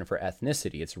definition for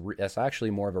ethnicity. It's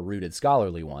actually more of a rooted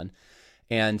scholarly one.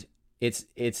 And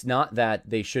it's not that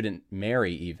they shouldn't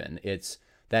marry even. It's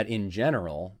that in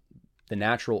general, the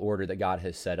natural order that God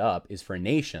has set up is for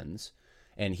nations,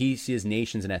 and he sees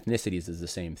nations and ethnicities as the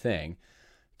same thing,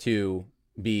 to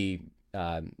be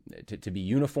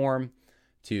uniform,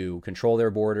 to control their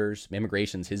borders.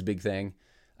 Immigration's his big thing,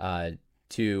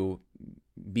 to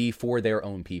be for their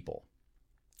own people.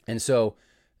 And so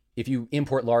if you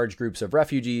import large groups of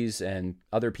refugees and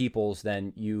other peoples,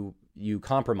 then you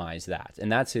compromise that.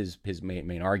 And that's his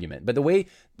main argument. But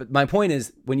my point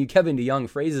is, when Kevin DeYoung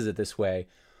phrases it this way,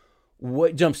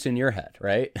 what jumps in your head,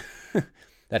 right?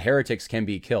 That heretics can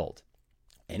be killed.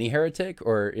 Any heretic,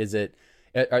 or is it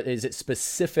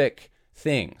specific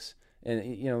things?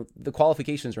 And the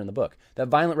qualifications are in the book. That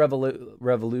violent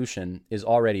revolution is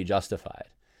already justified.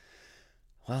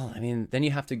 Well, I mean, then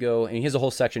you have to go, and he has a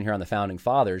whole section here on the founding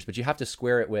fathers, but you have to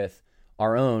square it with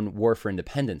our own war for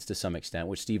independence to some extent,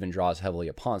 which Stephen draws heavily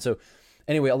upon. So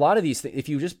anyway, a lot of these things, if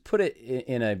you just put it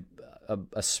in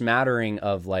a smattering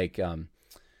of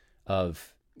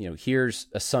here's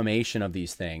a summation of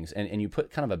these things, and you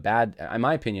put kind of a bad, in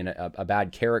my opinion, a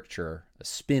bad caricature, a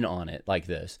spin on it like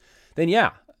this, then yeah,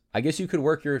 I guess you could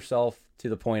work yourself to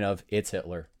the point of it's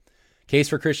Hitler. Case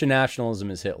for Christian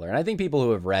Nationalism is Hitler. And I think people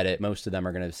who have read it, most of them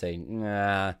are going to say,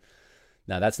 no,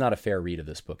 that's not a fair read of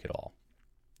this book at all.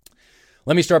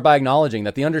 Let me start by acknowledging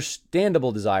that the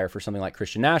understandable desire for something like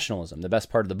Christian nationalism, the best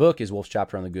part of the book is Wolff's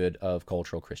chapter on the good of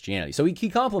cultural Christianity. So he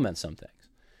complements some things.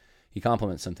 He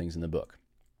complements some things in the book.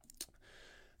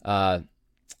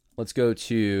 Let's go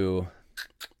to,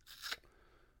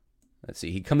 let's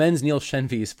see. He commends Neil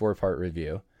Shenvi's 4-part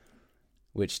review,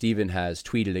 which Stephen has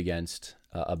tweeted against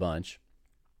a bunch.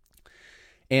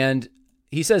 And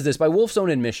he says this: by Wolff's own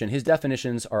admission, his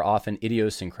definitions are often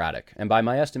idiosyncratic, and by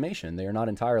my estimation, they are not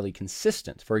entirely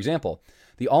consistent. For example,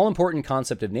 the all-important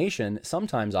concept of nation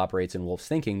sometimes operates in Wolff's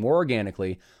thinking more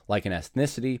organically like an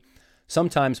ethnicity,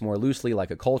 sometimes more loosely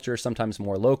like a culture, sometimes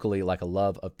more locally like a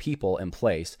love of people and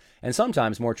place, and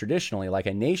sometimes more traditionally like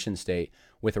a nation-state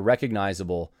with a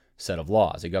recognizable set of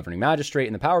laws, a governing magistrate,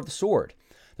 and the power of the sword.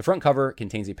 The front cover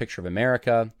contains a picture of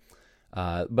America,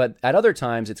 but at other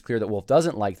times it's clear that Wolff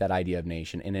doesn't like that idea of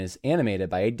nation and is animated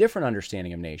by a different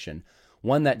understanding of nation,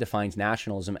 one that defines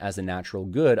nationalism as the natural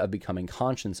good of becoming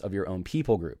conscious of your own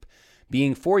people group,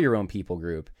 being for your own people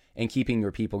group, and keeping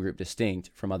your people group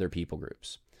distinct from other people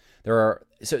groups.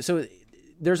 So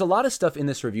there's a lot of stuff in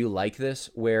this review like this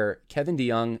where Kevin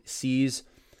DeYoung sees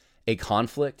a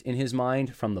conflict in his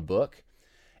mind from the book.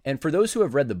 And for those who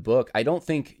have read the book, I don't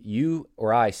think you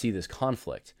or I see this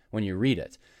conflict when you read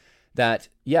it. That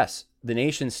yes, the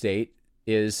nation state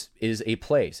is a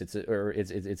place. It's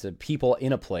a people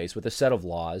in a place with a set of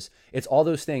laws. It's all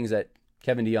those things that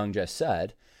Kevin DeYoung just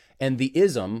said. And the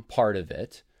ism part of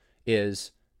it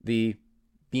is the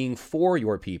being for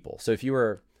your people. So if you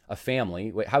were a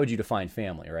family, how would you define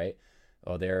family, right?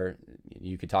 Oh,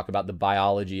 you could talk about the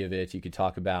biology of it. You could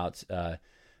talk about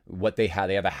what they have.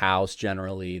 They have a house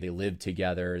generally. They live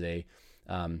together.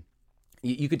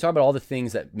 You could talk about all the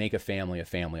things that make a family,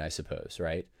 I suppose,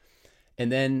 right?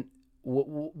 And then,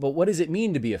 but what does it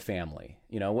mean to be a family?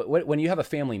 When you have a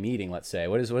family meeting, let's say,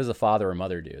 what does the father or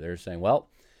mother do? They're saying, well,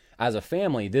 as a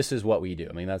family, this is what we do.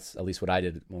 I mean, that's at least what I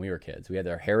did when we were kids. We had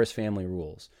our Harris family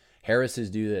rules. Harrises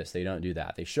do this. They don't do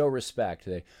that. They show respect.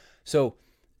 So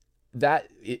that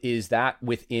is that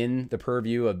within the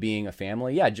purview of being a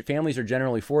family. Yeah, families are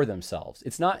generally for themselves.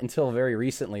 It's not until very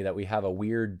recently that we have a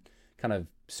weird kind of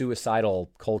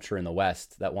suicidal culture in the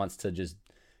West that wants to just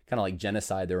kind of like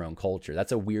genocide their own culture.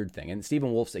 That's a weird thing. And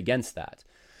Stephen Wolff's against that.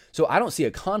 So I don't see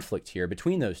a conflict here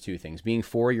between those two things, being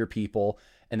for your people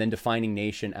and then defining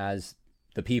nation as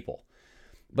the people.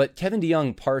 But Kevin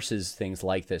DeYoung parses things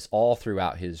like this all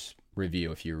throughout his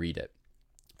review if you read it.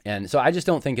 And so I just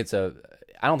don't think it's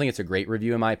a great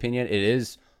review in my opinion. It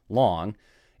is long.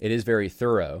 It is very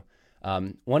thorough.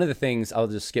 One of the things, I'll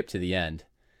just skip to the end.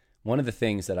 One of the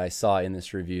things that I saw in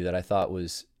this review that I thought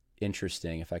was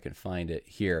interesting, if I can find it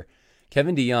here,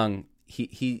 Kevin DeYoung,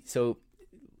 so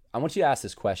I want you to ask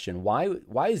this question. Why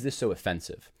is this so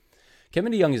offensive?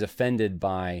 Kevin DeYoung is offended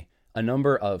by a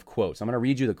number of quotes. I'm going to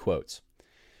read you the quotes.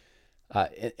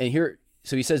 And here,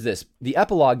 so he says this: the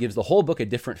epilogue gives the whole book a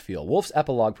different feel. Wolff's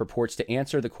epilogue purports to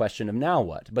answer the question of now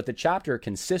what, but the chapter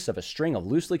consists of a string of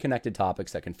loosely connected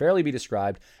topics that can fairly be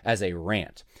described as a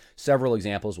rant. Several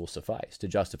examples will suffice to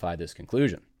justify this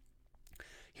conclusion.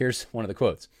 Here's one of the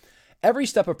quotes. Every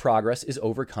step of progress is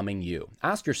overcoming you.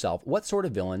 Ask yourself, what sort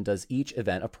of villain does each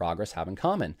event of progress have in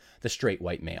common? The straight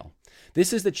white male.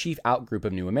 This is the chief outgroup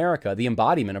of New America, the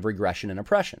embodiment of regression and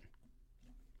oppression.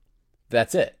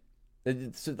 That's it.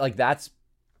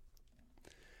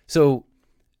 So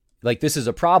this is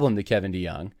a problem to Kevin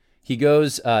DeYoung. He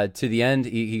goes to the end,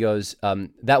 he goes,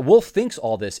 that Wolff thinks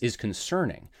all this is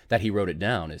concerning, that he wrote it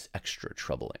down is extra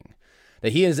troubling,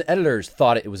 that he and his editors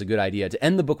thought it was a good idea to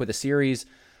end the book with a series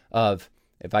of,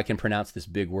 if I can pronounce this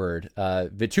big word,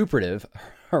 vituperative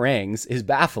harangues is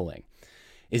baffling.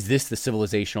 Is this the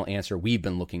civilizational answer we've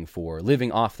been looking for?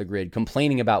 Living off the grid,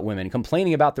 complaining about women,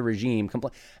 complaining about the regime.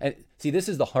 And see, this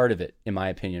is the heart of it, in my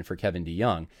opinion, for Kevin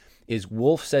DeYoung, is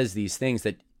Wolf says these things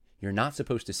that you're not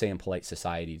supposed to say in polite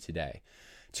society today.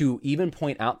 To even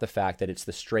point out the fact that it's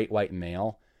the straight white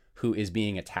male who is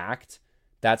being attacked,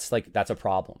 that's a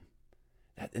problem.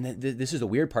 And this is the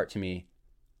weird part to me.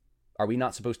 Are we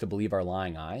not supposed to believe our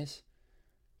lying eyes?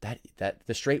 That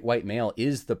the straight white male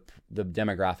is the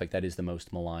demographic that is the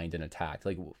most maligned and attacked.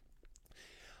 Like,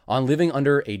 on living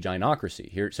under a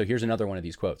gynocracy. Here's another one of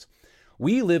these quotes.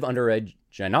 We live under a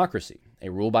gynocracy, a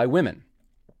rule by women.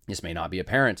 This may not be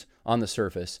apparent on the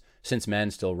surface, since men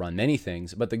still run many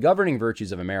things, but the governing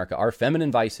virtues of America are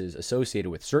feminine vices associated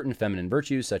with certain feminine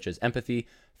virtues such as empathy,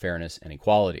 fairness, and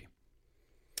equality.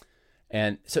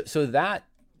 And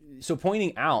so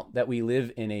pointing out that we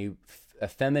live in a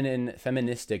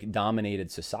feministic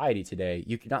dominated society today,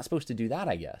 you're not supposed to do that,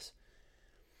 I guess.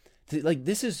 Like,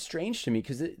 this is strange to me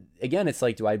because, again, it's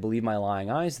like, do I believe my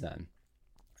lying eyes then?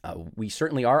 We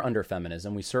certainly are under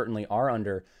feminism. We certainly are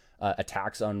under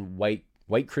attacks on white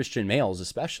Christian males,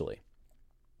 especially.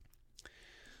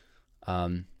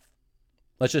 Let's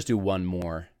just do one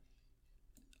more.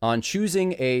 On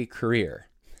choosing a career,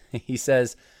 he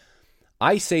says,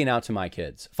 I say now to my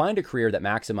kids, find a career that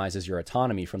maximizes your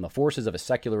autonomy from the forces of a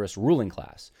secularist ruling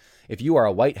class. If you are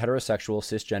a white, heterosexual,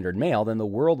 cisgendered male, then the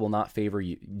world will not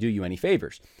do you any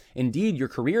favors. Indeed, your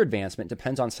career advancement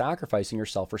depends on sacrificing your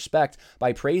self-respect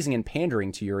by praising and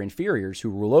pandering to your inferiors who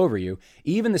rule over you.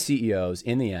 Even the CEOs,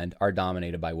 in the end, are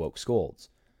dominated by woke scolds.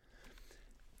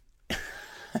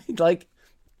 Like,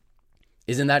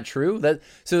 isn't that true?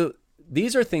 So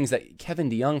these are things that Kevin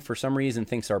DeYoung, for some reason,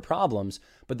 thinks are problems,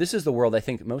 but this is the world I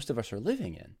think most of us are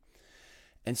living in.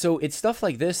 And so it's stuff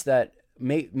like this that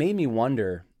made me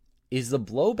wonder, is the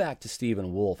blowback to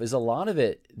Stephen Wolf, is a lot of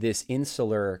it this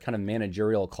insular kind of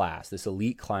managerial class, this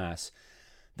elite class,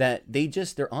 that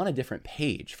they're on a different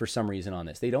page for some reason on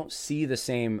this. They don't see the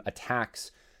same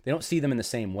attacks. They don't see them in the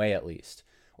same way, at least.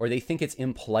 Or they think it's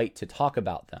impolite to talk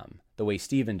about them the way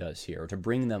Stephen does here, or to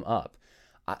bring them up.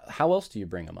 How else do you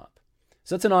bring them up?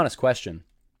 So that's an honest question.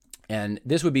 And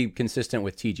this would be consistent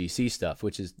with TGC stuff,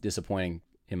 which is disappointing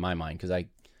in my mind because I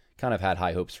kind of had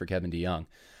high hopes for Kevin DeYoung.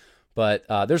 But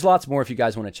there's lots more if you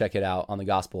guys want to check it out on the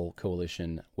Gospel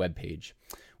Coalition webpage.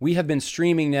 We have been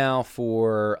streaming now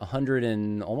for 100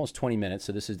 and almost 20 minutes,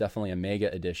 so this is definitely a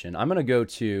mega edition. I'm going to go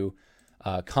to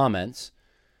comments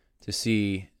to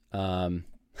see.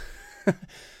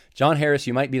 John Harris,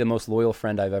 you might be the most loyal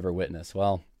friend I've ever witnessed.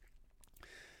 Well,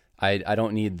 I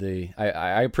don't need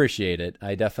I appreciate it.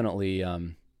 I definitely,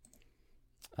 I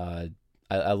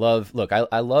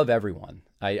love everyone.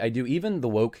 I do, even the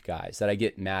woke guys that I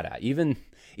get mad at, even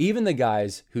the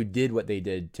guys who did what they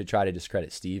did to try to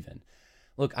discredit Stephen.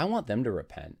 Look, I want them to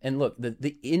repent. And look,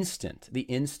 the instant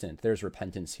there's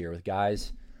repentance here with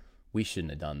guys, we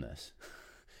shouldn't have done this.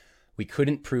 We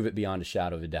couldn't prove it beyond a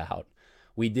shadow of a doubt.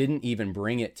 We didn't even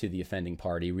bring it to the offending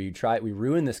party. We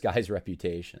ruined this guy's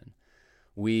reputation.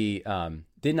 We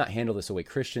did not handle this the way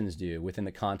Christians do within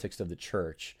the context of the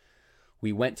church.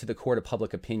 We went to the court of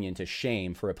public opinion to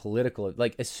shame for a political,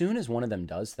 like, as soon as one of them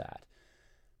does that,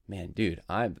 man, dude,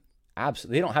 I'm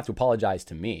absolutely, they don't have to apologize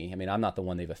to me. I mean, I'm not the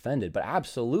one they've offended, but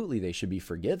absolutely they should be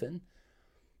forgiven.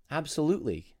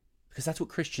 Absolutely. Because that's what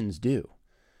Christians do.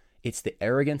 It's the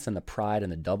arrogance and the pride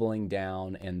and the doubling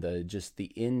down and the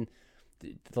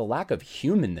lack of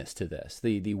humanness to this,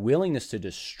 the willingness to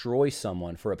destroy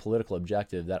someone for a political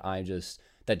objective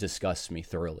that disgusts me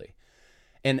thoroughly.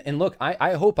 And look,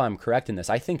 I hope I'm correct in this.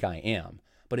 I think I am.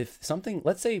 But if something,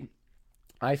 let's say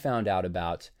I found out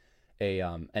about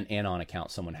an Anon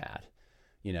account someone had,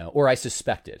 or I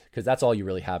suspected, because that's all you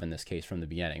really have in this case from the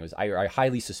beginning. It was I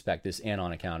highly suspect this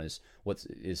Anon account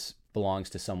belongs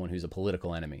to someone who's a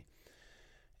political enemy.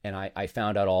 And I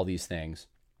found out all these things.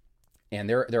 And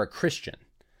they're a Christian.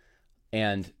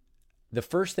 And the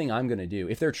first thing I'm going to do,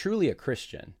 if they're truly a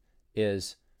Christian,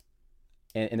 is,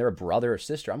 and they're a brother or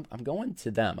sister, I'm going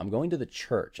to them. I'm going to the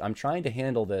church. I'm trying to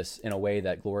handle this in a way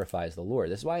that glorifies the Lord.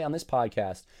 This is why on this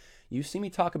podcast, you see me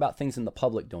talk about things in the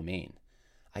public domain.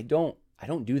 I don't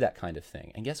do that kind of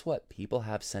thing. And guess what? People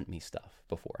have sent me stuff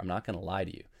before. I'm not going to lie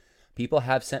to you. People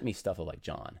have sent me stuff of like,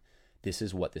 John, this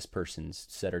is what this person's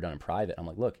said or done in private. I'm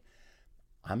like, look,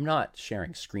 I'm not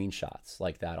sharing screenshots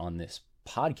like that on this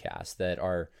podcast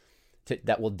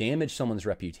that will damage someone's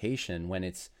reputation when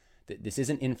this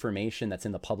isn't information that's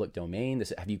in the public domain.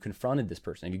 Have you confronted this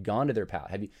person? Have you gone to their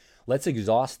path? Let's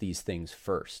exhaust these things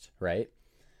first, right?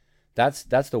 That's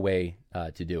the way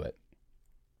to do it.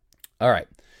 All right.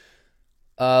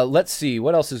 Let's see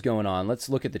what else is going on. Let's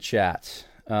look at the chat.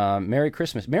 Merry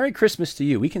Christmas. Merry Christmas to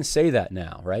you. We can say that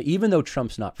now, right? Even though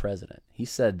Trump's not president. He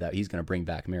said that he's going to bring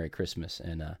back Merry Christmas.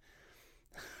 And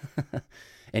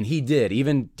and he did.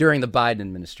 Even during the Biden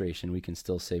administration, we can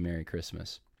still say Merry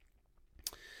Christmas.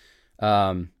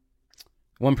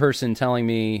 One person telling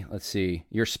me, let's see,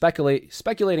 you're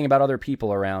speculating about other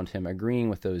people around him, agreeing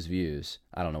with those views.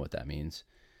 I don't know what that means.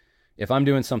 If I'm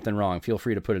doing something wrong, feel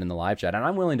free to put it in the live chat. And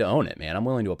I'm willing to own it, man. I'm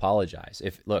willing to apologize.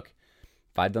 If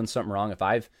I've done something wrong, if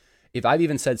I've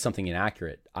even said something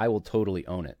inaccurate, I will totally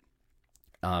own it.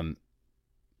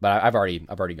 But I've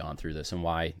already gone through this and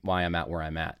why I'm at where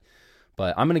I'm at.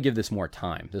 But I'm going to give this more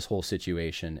time, this whole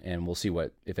situation, and we'll see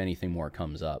what, if anything more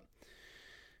comes up.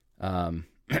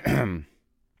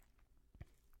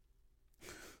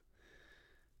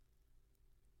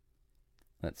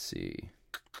 Let's see.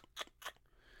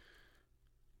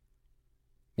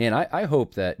 Man, I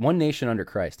hope that one nation under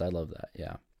Christ. I love that.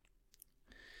 Yeah.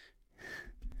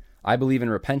 I believe in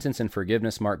repentance and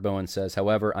forgiveness, Mark Bowen says.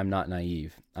 However, I'm not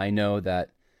naive. I know that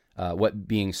what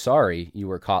being sorry you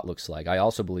were caught looks like. I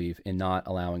also believe in not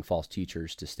allowing false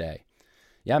teachers to stay.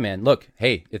 Yeah, man. Look,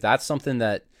 hey, if that's something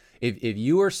that, if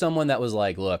you were someone that was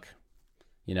like, look,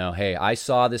 hey, I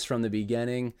saw this from the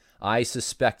beginning. I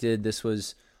suspected this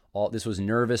was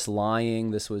nervous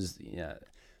lying. This was,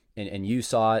 and you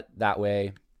saw it that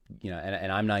way,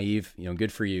 and I'm naive,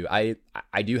 good for you. I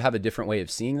do have a different way of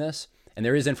seeing this. And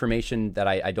there is information that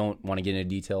I don't want to get into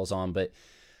details on, but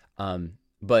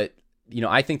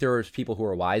I think there are people who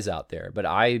are wise out there. But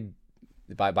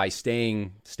by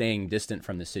staying distant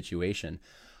from this situation,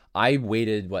 I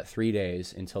waited 3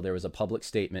 days until there was a public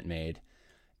statement made,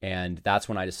 and that's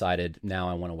when I decided now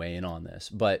I want to weigh in on this.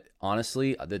 But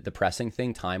honestly, the depressing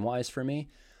thing time-wise for me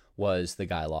was the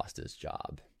guy lost his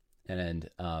job, and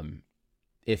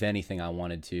if anything, I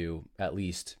wanted to at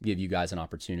least give you guys an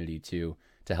opportunity to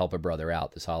help a brother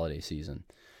out this holiday season.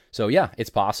 So yeah, it's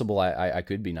possible I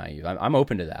could be naive. I'm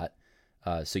open to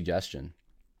that suggestion.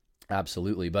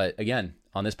 Absolutely. But again,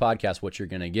 on this podcast, what you're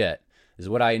going to get is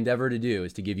what I endeavor to do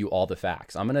is to give you all the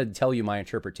facts. I'm going to tell you my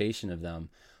interpretation of them,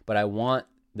 but I want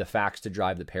the facts to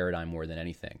drive the paradigm more than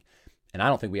anything. And I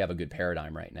don't think we have a good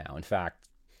paradigm right now. In fact,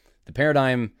 the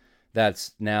paradigm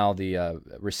that's now the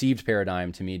received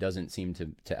paradigm to me doesn't seem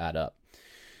to add up.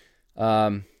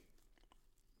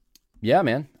 Yeah,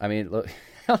 man. I mean, look, I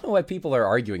don't know why people are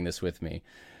arguing this with me.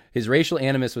 His racial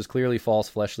animus was clearly false,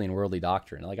 fleshly, and worldly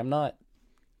doctrine.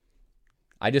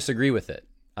 I disagree with it.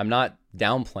 I'm not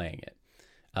downplaying it.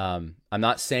 I'm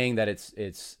not saying that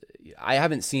it's. I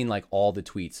haven't seen all the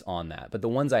tweets on that, but the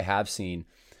ones I have seen,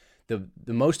 the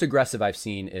most aggressive I've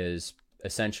seen is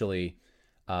essentially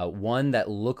one that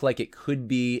looked like it could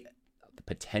be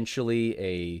potentially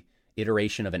a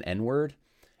iteration of an N-word,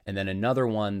 and then another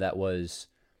one that was.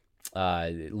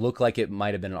 It looked like it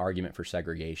might have been an argument for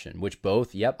segregation, which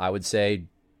both, I would say,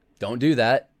 don't do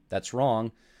that. That's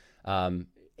wrong.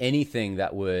 Anything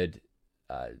that would,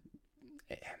 I'm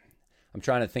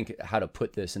trying to think how to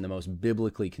put this in the most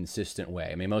biblically consistent way.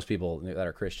 I mean, most people that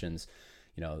are Christians,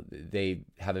 they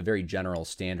have a very general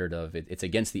standard of it's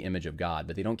against the image of God,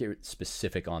 but they don't get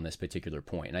specific on this particular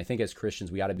point. And I think as Christians,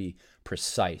 we ought to be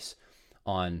precise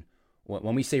on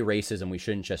when we say racism, we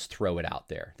shouldn't just throw it out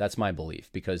there. That's my belief,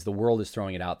 because the world is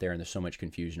throwing it out there and there's so much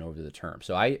confusion over the term.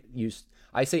 So I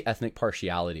say ethnic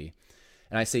partiality,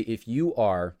 and I say if you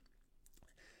are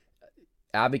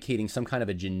advocating some kind of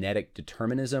a genetic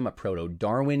determinism, a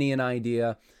proto-Darwinian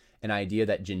idea, an idea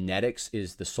that genetics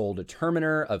is the sole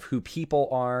determiner of who people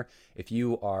are, if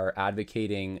you are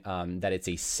advocating that it's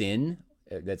a sin,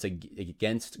 that's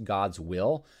against God's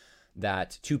will,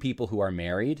 that two people who are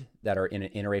married, that are in an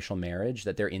interracial marriage,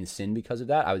 that they're in sin because of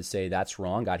that, I would say that's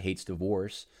wrong. God hates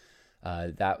divorce.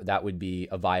 That would be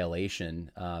a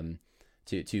violation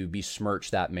to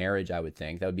besmirch that marriage, I would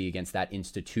think. That would be against that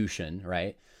institution,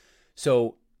 right?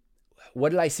 So what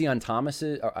did I see on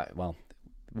Thomas's?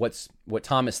 What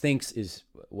Thomas thinks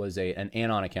was an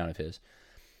Anon account of his.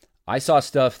 I saw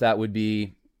stuff that would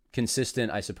be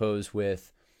consistent, I suppose,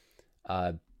 with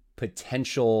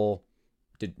potential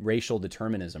racial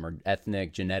determinism or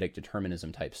ethnic genetic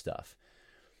determinism type stuff,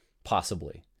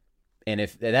 possibly. And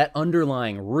if that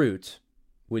underlying root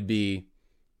would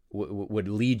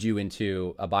lead you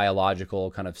into a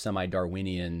biological kind of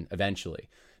semi-Darwinian eventually.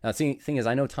 Now, the thing is,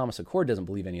 I know Thomas Accord doesn't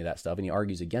believe any of that stuff, and he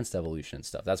argues against evolution and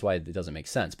stuff. That's why it doesn't make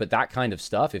sense. But that kind of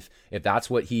stuff, if that's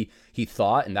what he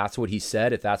thought and that's what he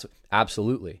said,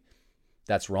 absolutely,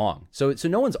 that's wrong. So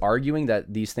no one's arguing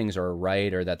that these things are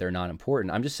right or that they're not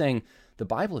important. I'm just saying the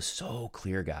Bible is so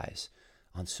clear, guys,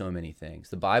 on so many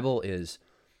things. The Bible is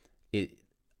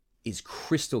is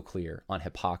crystal clear on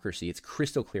hypocrisy. It's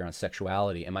crystal clear on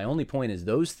sexuality. And my only point is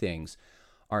those things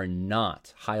are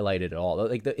not highlighted at all.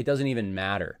 Like it doesn't even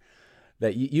matter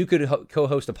that you could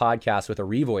co-host a podcast with a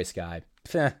Revoice guy.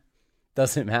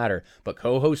 Doesn't matter. But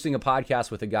co-hosting a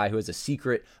podcast with a guy who has a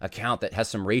secret account that has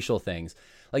some racial things,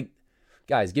 like,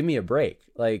 guys, give me a break.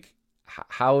 Like,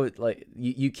 how, like,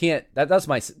 you can't, that's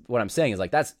what I'm saying is,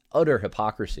 like, that's utter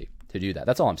hypocrisy to do that.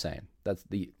 That's all I'm saying. That's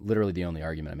literally the only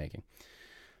argument I'm making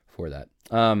for that.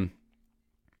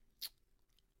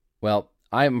 Well,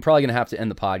 I'm probably going to have to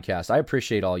end the podcast. I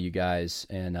appreciate all you guys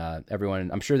and everyone.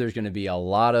 I'm sure there's going to be a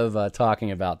lot of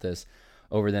talking about this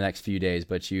over the next few days,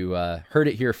 but you heard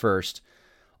it here first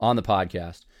on the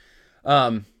podcast.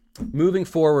 Moving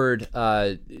forward,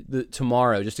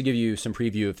 tomorrow, just to give you some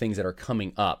preview of things that are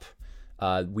coming up,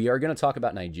 we are going to talk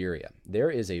about Nigeria.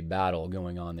 There is a battle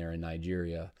going on there in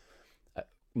Nigeria,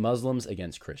 Muslims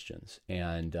against Christians.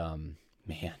 And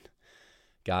man,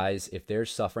 guys, if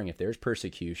there's suffering, if there's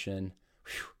persecution,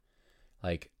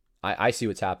 like I see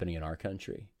what's happening in our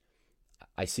country.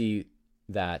 I see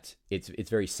that it's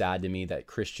very sad to me that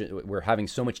we're having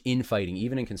so much infighting,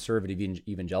 even in conservative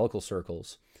evangelical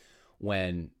circles,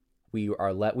 when we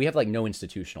have like no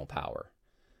institutional power.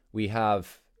 We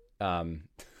have Kevin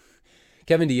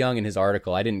DeYoung in his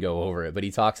article, I didn't go over it, but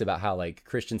he talks about how like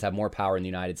Christians have more power in the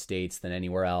United States than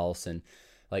anywhere else, and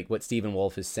like what Stephen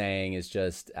Wolfe is saying is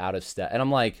just out of step. And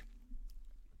I'm like,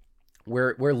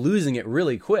 we're losing it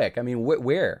really quick. I mean,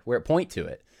 where point to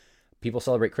it? People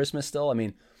celebrate Christmas still. I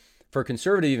mean, for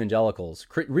conservative evangelicals,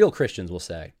 real Christians will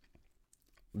say,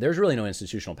 there's really no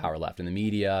institutional power left in the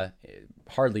media,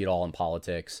 hardly at all in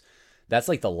politics. That's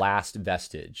like the last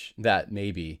vestige that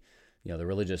maybe, you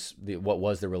know, what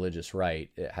was the religious right,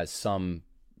 it has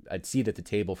I'd see it at the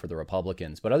table for the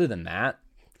Republicans. But other than that,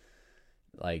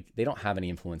 like, they don't have any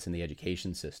influence in the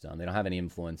education system. They don't have any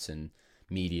influence in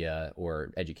media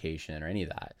or education or any of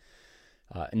that.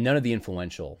 None of the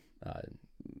influential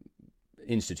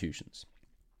institutions.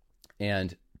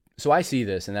 And so I see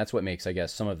this, and that's what makes, I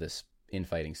guess, some of this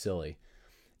infighting silly.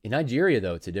 In Nigeria,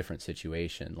 though, it's a different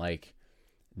situation. Like,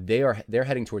 they're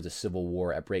heading towards a civil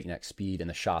war at breakneck speed, and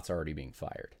the shots are already being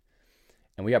fired.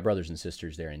 And we got brothers and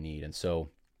sisters there in need. And so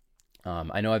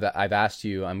I know I've asked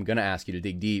you, I'm going to ask you to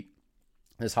dig deep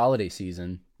this holiday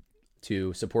season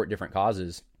to support different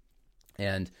causes.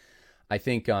 And I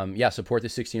think, support the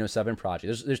 1607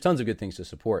 Project. There's tons of good things to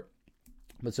support,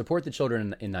 but support the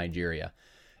children in Nigeria.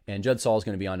 And Judd Saul is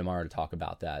going to be on tomorrow to talk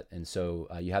about that. And so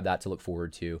you have that to look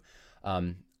forward to.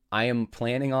 I am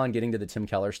planning on getting to the Tim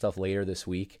Keller stuff later this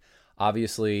week.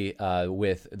 Obviously,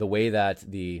 with the way that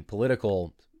the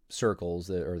political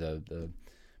circles or the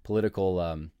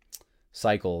political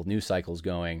news cycle is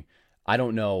going, I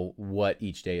don't know what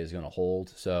each day is going to hold.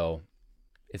 So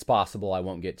it's possible I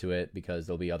won't get to it because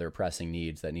there'll be other pressing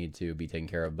needs that need to be taken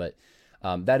care of. But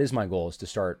that is my goal, is to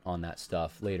start on that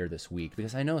stuff later this week,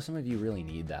 because I know some of you really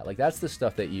need that. Like, that's the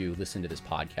stuff that you listen to this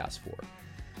podcast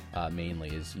for, mainly,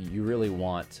 is you really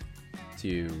want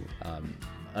to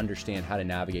understand how to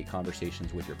navigate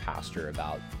conversations with your pastor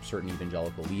about certain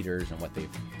evangelical leaders and what they've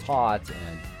taught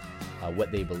and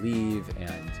what they believe.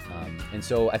 And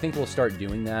so I think we'll start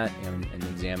doing that and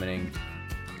examining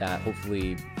that,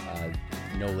 hopefully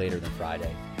no later than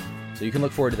Friday. So you can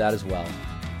look forward to that as well.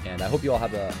 And I hope you all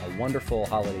have a wonderful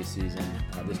holiday season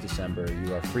this December.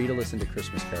 You are free to listen to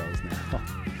Christmas carols now.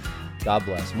 God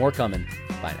bless. More coming.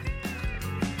 Bye now.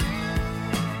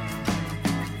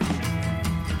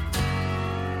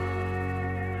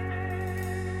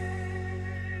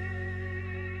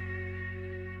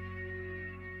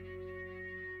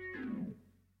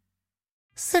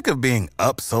 Sick of being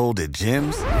upsold at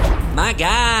gyms? My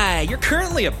guy, you're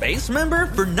currently a base member?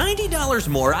 For $90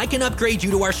 more, I can upgrade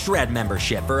you to our Shred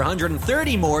membership. For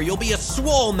 $130 more, you'll be a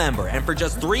Swole member. And for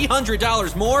just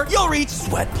 $300 more, you'll reach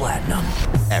Sweat Platinum.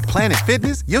 At Planet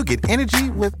Fitness, you'll get energy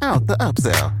without the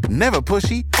upsell. Never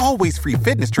pushy, always free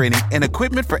fitness training and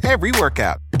equipment for every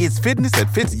workout. It's fitness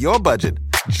that fits your budget.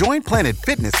 Join Planet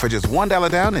Fitness for just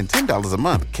 $1 down and $10 a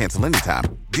month. Cancel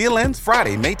anytime. Deal ends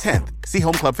Friday, May 10th. See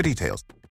Home Club for details.